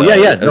to. Oh,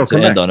 yeah. No, to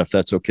end on, if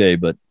that's okay.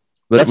 But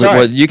that's all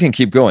right. You can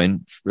keep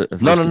going.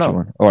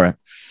 No. All right.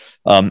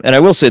 And I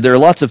will say there are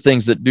lots of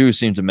things that do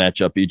seem to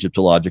match up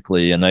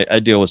Egyptologically, and I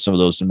deal with some of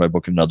those in my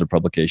book and other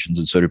publications,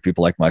 and so do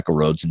people like Michael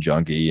Rhodes and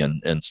John Gee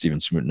and Stephen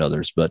Smoot and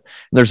others. But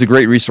there's a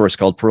great resource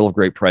called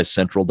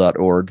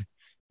pearlofgreatpricecentral.org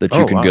that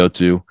you can go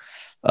to,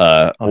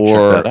 or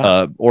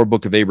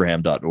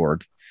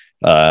bookofabraham.org.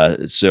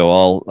 So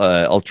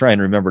I'll try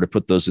and remember to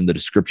put those in the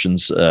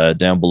descriptions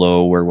down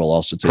below, where we'll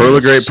also take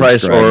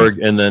pearlofgreatprice.org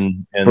and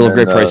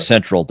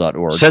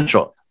pearlofgreatpricecentral.org.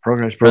 Central.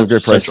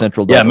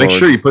 Pearlofgreatpricecentral.org. Yeah, make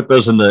sure you put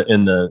those in the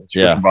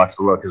description box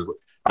below, because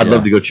I'd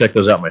love to go check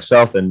those out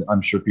myself, and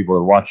I'm sure people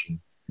are watching.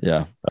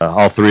 Yeah,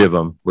 all three of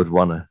them would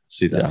want to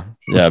see that.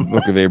 Yeah,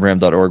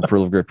 bookofabraham.org,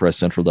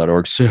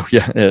 pearlofgreatpricecentral.org. So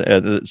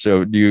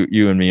so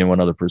you and me and one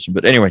other person.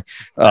 But anyway,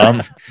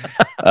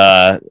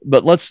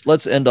 but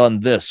let's end on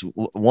this.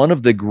 One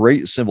of the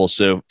great symbols.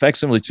 So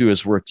Facsimile 2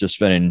 is worth just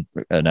spending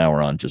an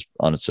hour on just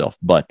on itself.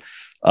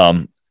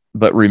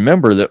 But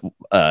remember that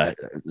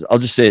I'll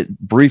just say it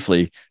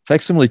briefly.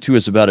 Facsimile 2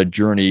 is about a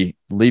journey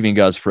leaving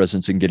God's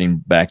presence and getting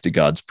back to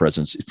God's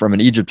presence from an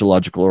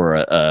Egyptological or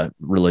a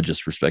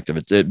religious perspective.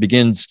 It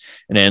begins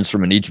and ends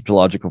from an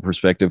Egyptological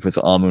perspective with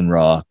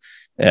Amun-Ra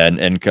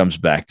and comes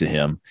back to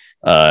him.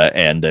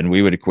 And then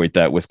we would equate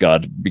that with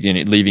God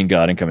leaving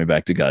God and coming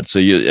back to God. So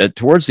you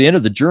towards the end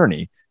of the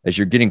journey, as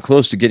you're getting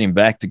close to getting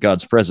back to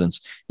God's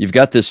presence, you've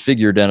got this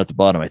figure down at the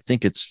bottom. I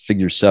think it's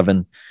figure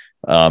 7.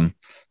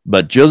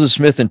 But Joseph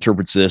Smith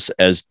interprets this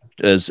as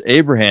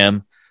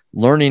Abraham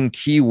learning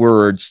key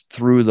words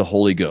through the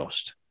Holy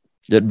Ghost,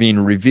 that being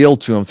revealed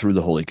to him through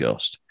the Holy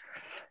Ghost.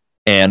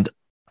 And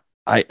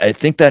I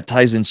think that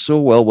ties in so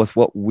well with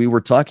what we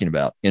were talking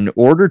about. In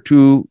order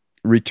to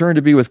return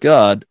to be with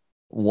God,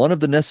 one of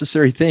the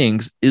necessary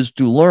things is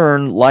to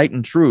learn light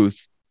and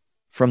truth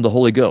from the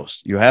Holy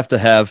Ghost. You have to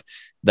have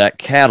that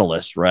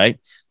catalyst, right?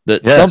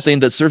 Something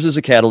that serves as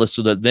a catalyst,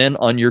 so that then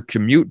on your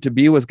commute to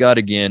be with God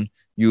again,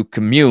 you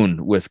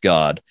commune with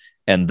God,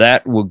 and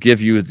that will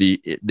give you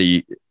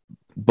the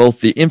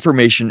both the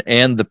information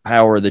and the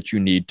power that you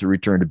need to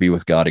return to be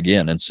with God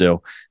again. And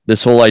so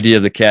this whole idea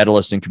of the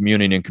catalyst and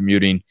communing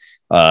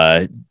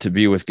to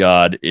be with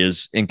God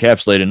is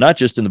encapsulated not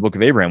just in the Book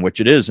of Abraham, which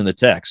it is in the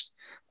text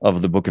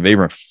of the Book of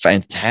Abraham.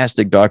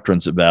 Fantastic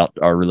doctrines about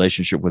our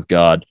relationship with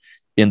God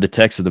in the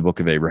text of the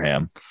Book of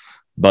Abraham,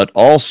 but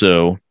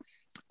also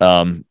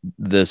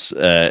this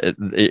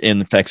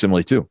in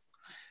Facsimile 2.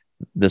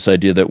 This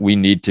idea that we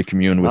need to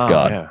commune with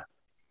God.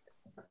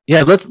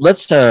 Yeah.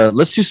 Let's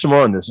do some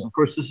more on this. Of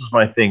course, this is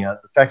my thing. The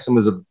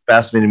facsimiles have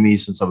fascinated me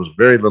since I was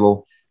very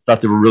little.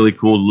 Thought they were really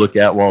cool to look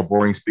at while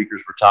boring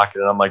speakers were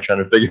talking, and I'm like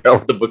trying to figure out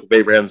what the Book of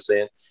Abraham is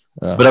saying.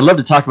 But I'd love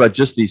to talk about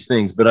just these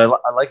things. But I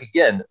like,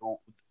 again,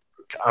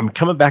 I'm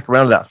coming back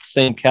around to that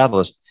same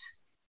catalyst.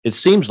 It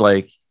seems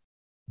like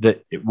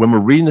that when we're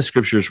reading the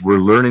scriptures, we're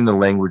learning the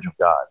language of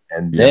God,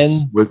 and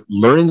then with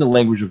learning the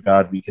language of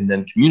God, we can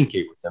then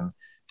communicate with Him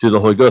to the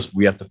Holy Ghost.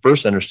 We have to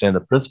first understand the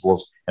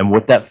principles and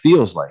what that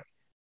feels like.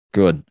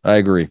 Good. I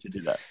agree. To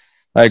do that.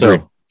 I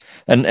agree.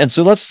 And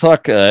so let's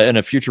talk in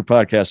a future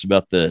podcast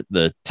about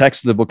the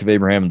text of the Book of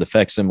Abraham and the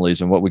facsimiles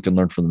and what we can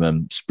learn from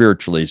them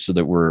spiritually, so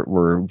that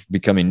we're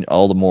becoming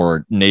all the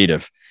more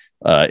native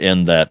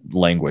in that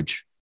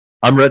language.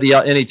 I'm ready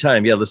out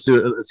anytime. Yeah, let's do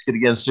it. Let's get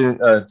again soon,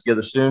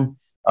 together soon.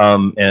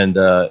 And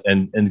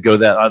go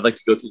that. I'd like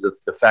to go through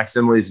the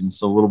facsimiles and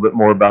so a little bit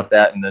more about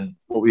that, and then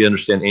what we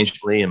understand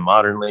anciently and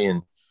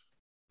modernly.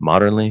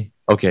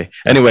 Okay.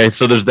 Anyway,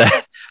 so there's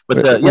that.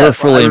 But we're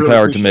fully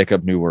empowered to make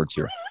up new words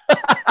here.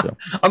 So.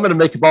 I'm going to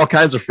make up all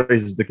kinds of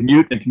phrases. The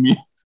commute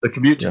to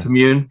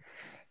commune.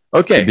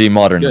 Okay. To be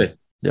modern. Good.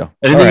 Yeah.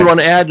 Anything you want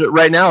to add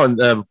right now? And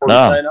before we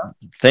sign off?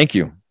 Thank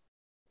you.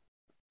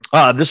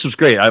 This was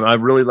great. I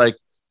really like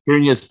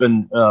hearing you. It's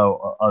been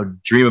a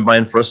dream of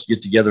mine for us to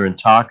get together and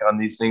talk on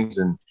these things.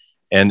 And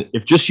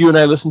if just you and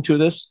I listen to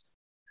this,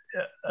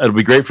 it'll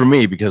be great for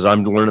me, because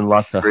I'm learning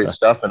lots of great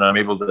stuff, and I'm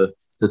able to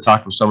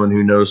talk with someone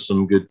who knows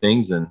some good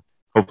things, and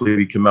hopefully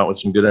we come out with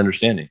some good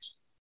understandings.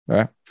 All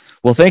right.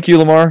 Well, thank you,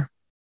 Lamar.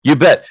 You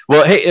bet.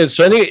 Well, hey,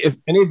 so if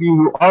any of you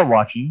who are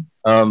watching,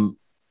 or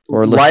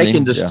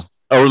listening,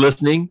 or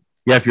listening,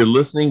 if you're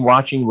listening,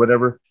 watching,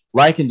 whatever,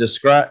 like and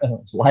subscribe,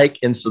 and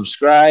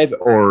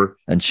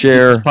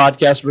share this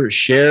podcast, or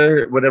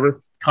share,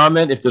 whatever.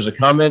 Comment if there's a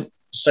comment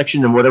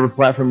section in whatever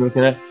platform you're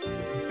looking at.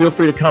 Feel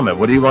free to comment.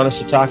 What do you want us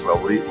to talk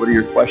about? What are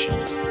your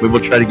questions? We will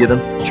try to get them.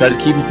 Try to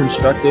keep them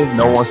constructive.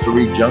 No one wants to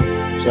read junk.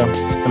 So,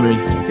 I mean,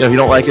 if you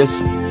don't like us,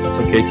 it's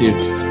okay too.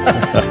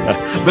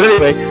 But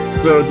anyway,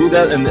 so do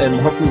that, and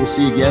hopefully we'll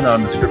see you again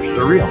on The Scriptures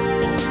Are Real.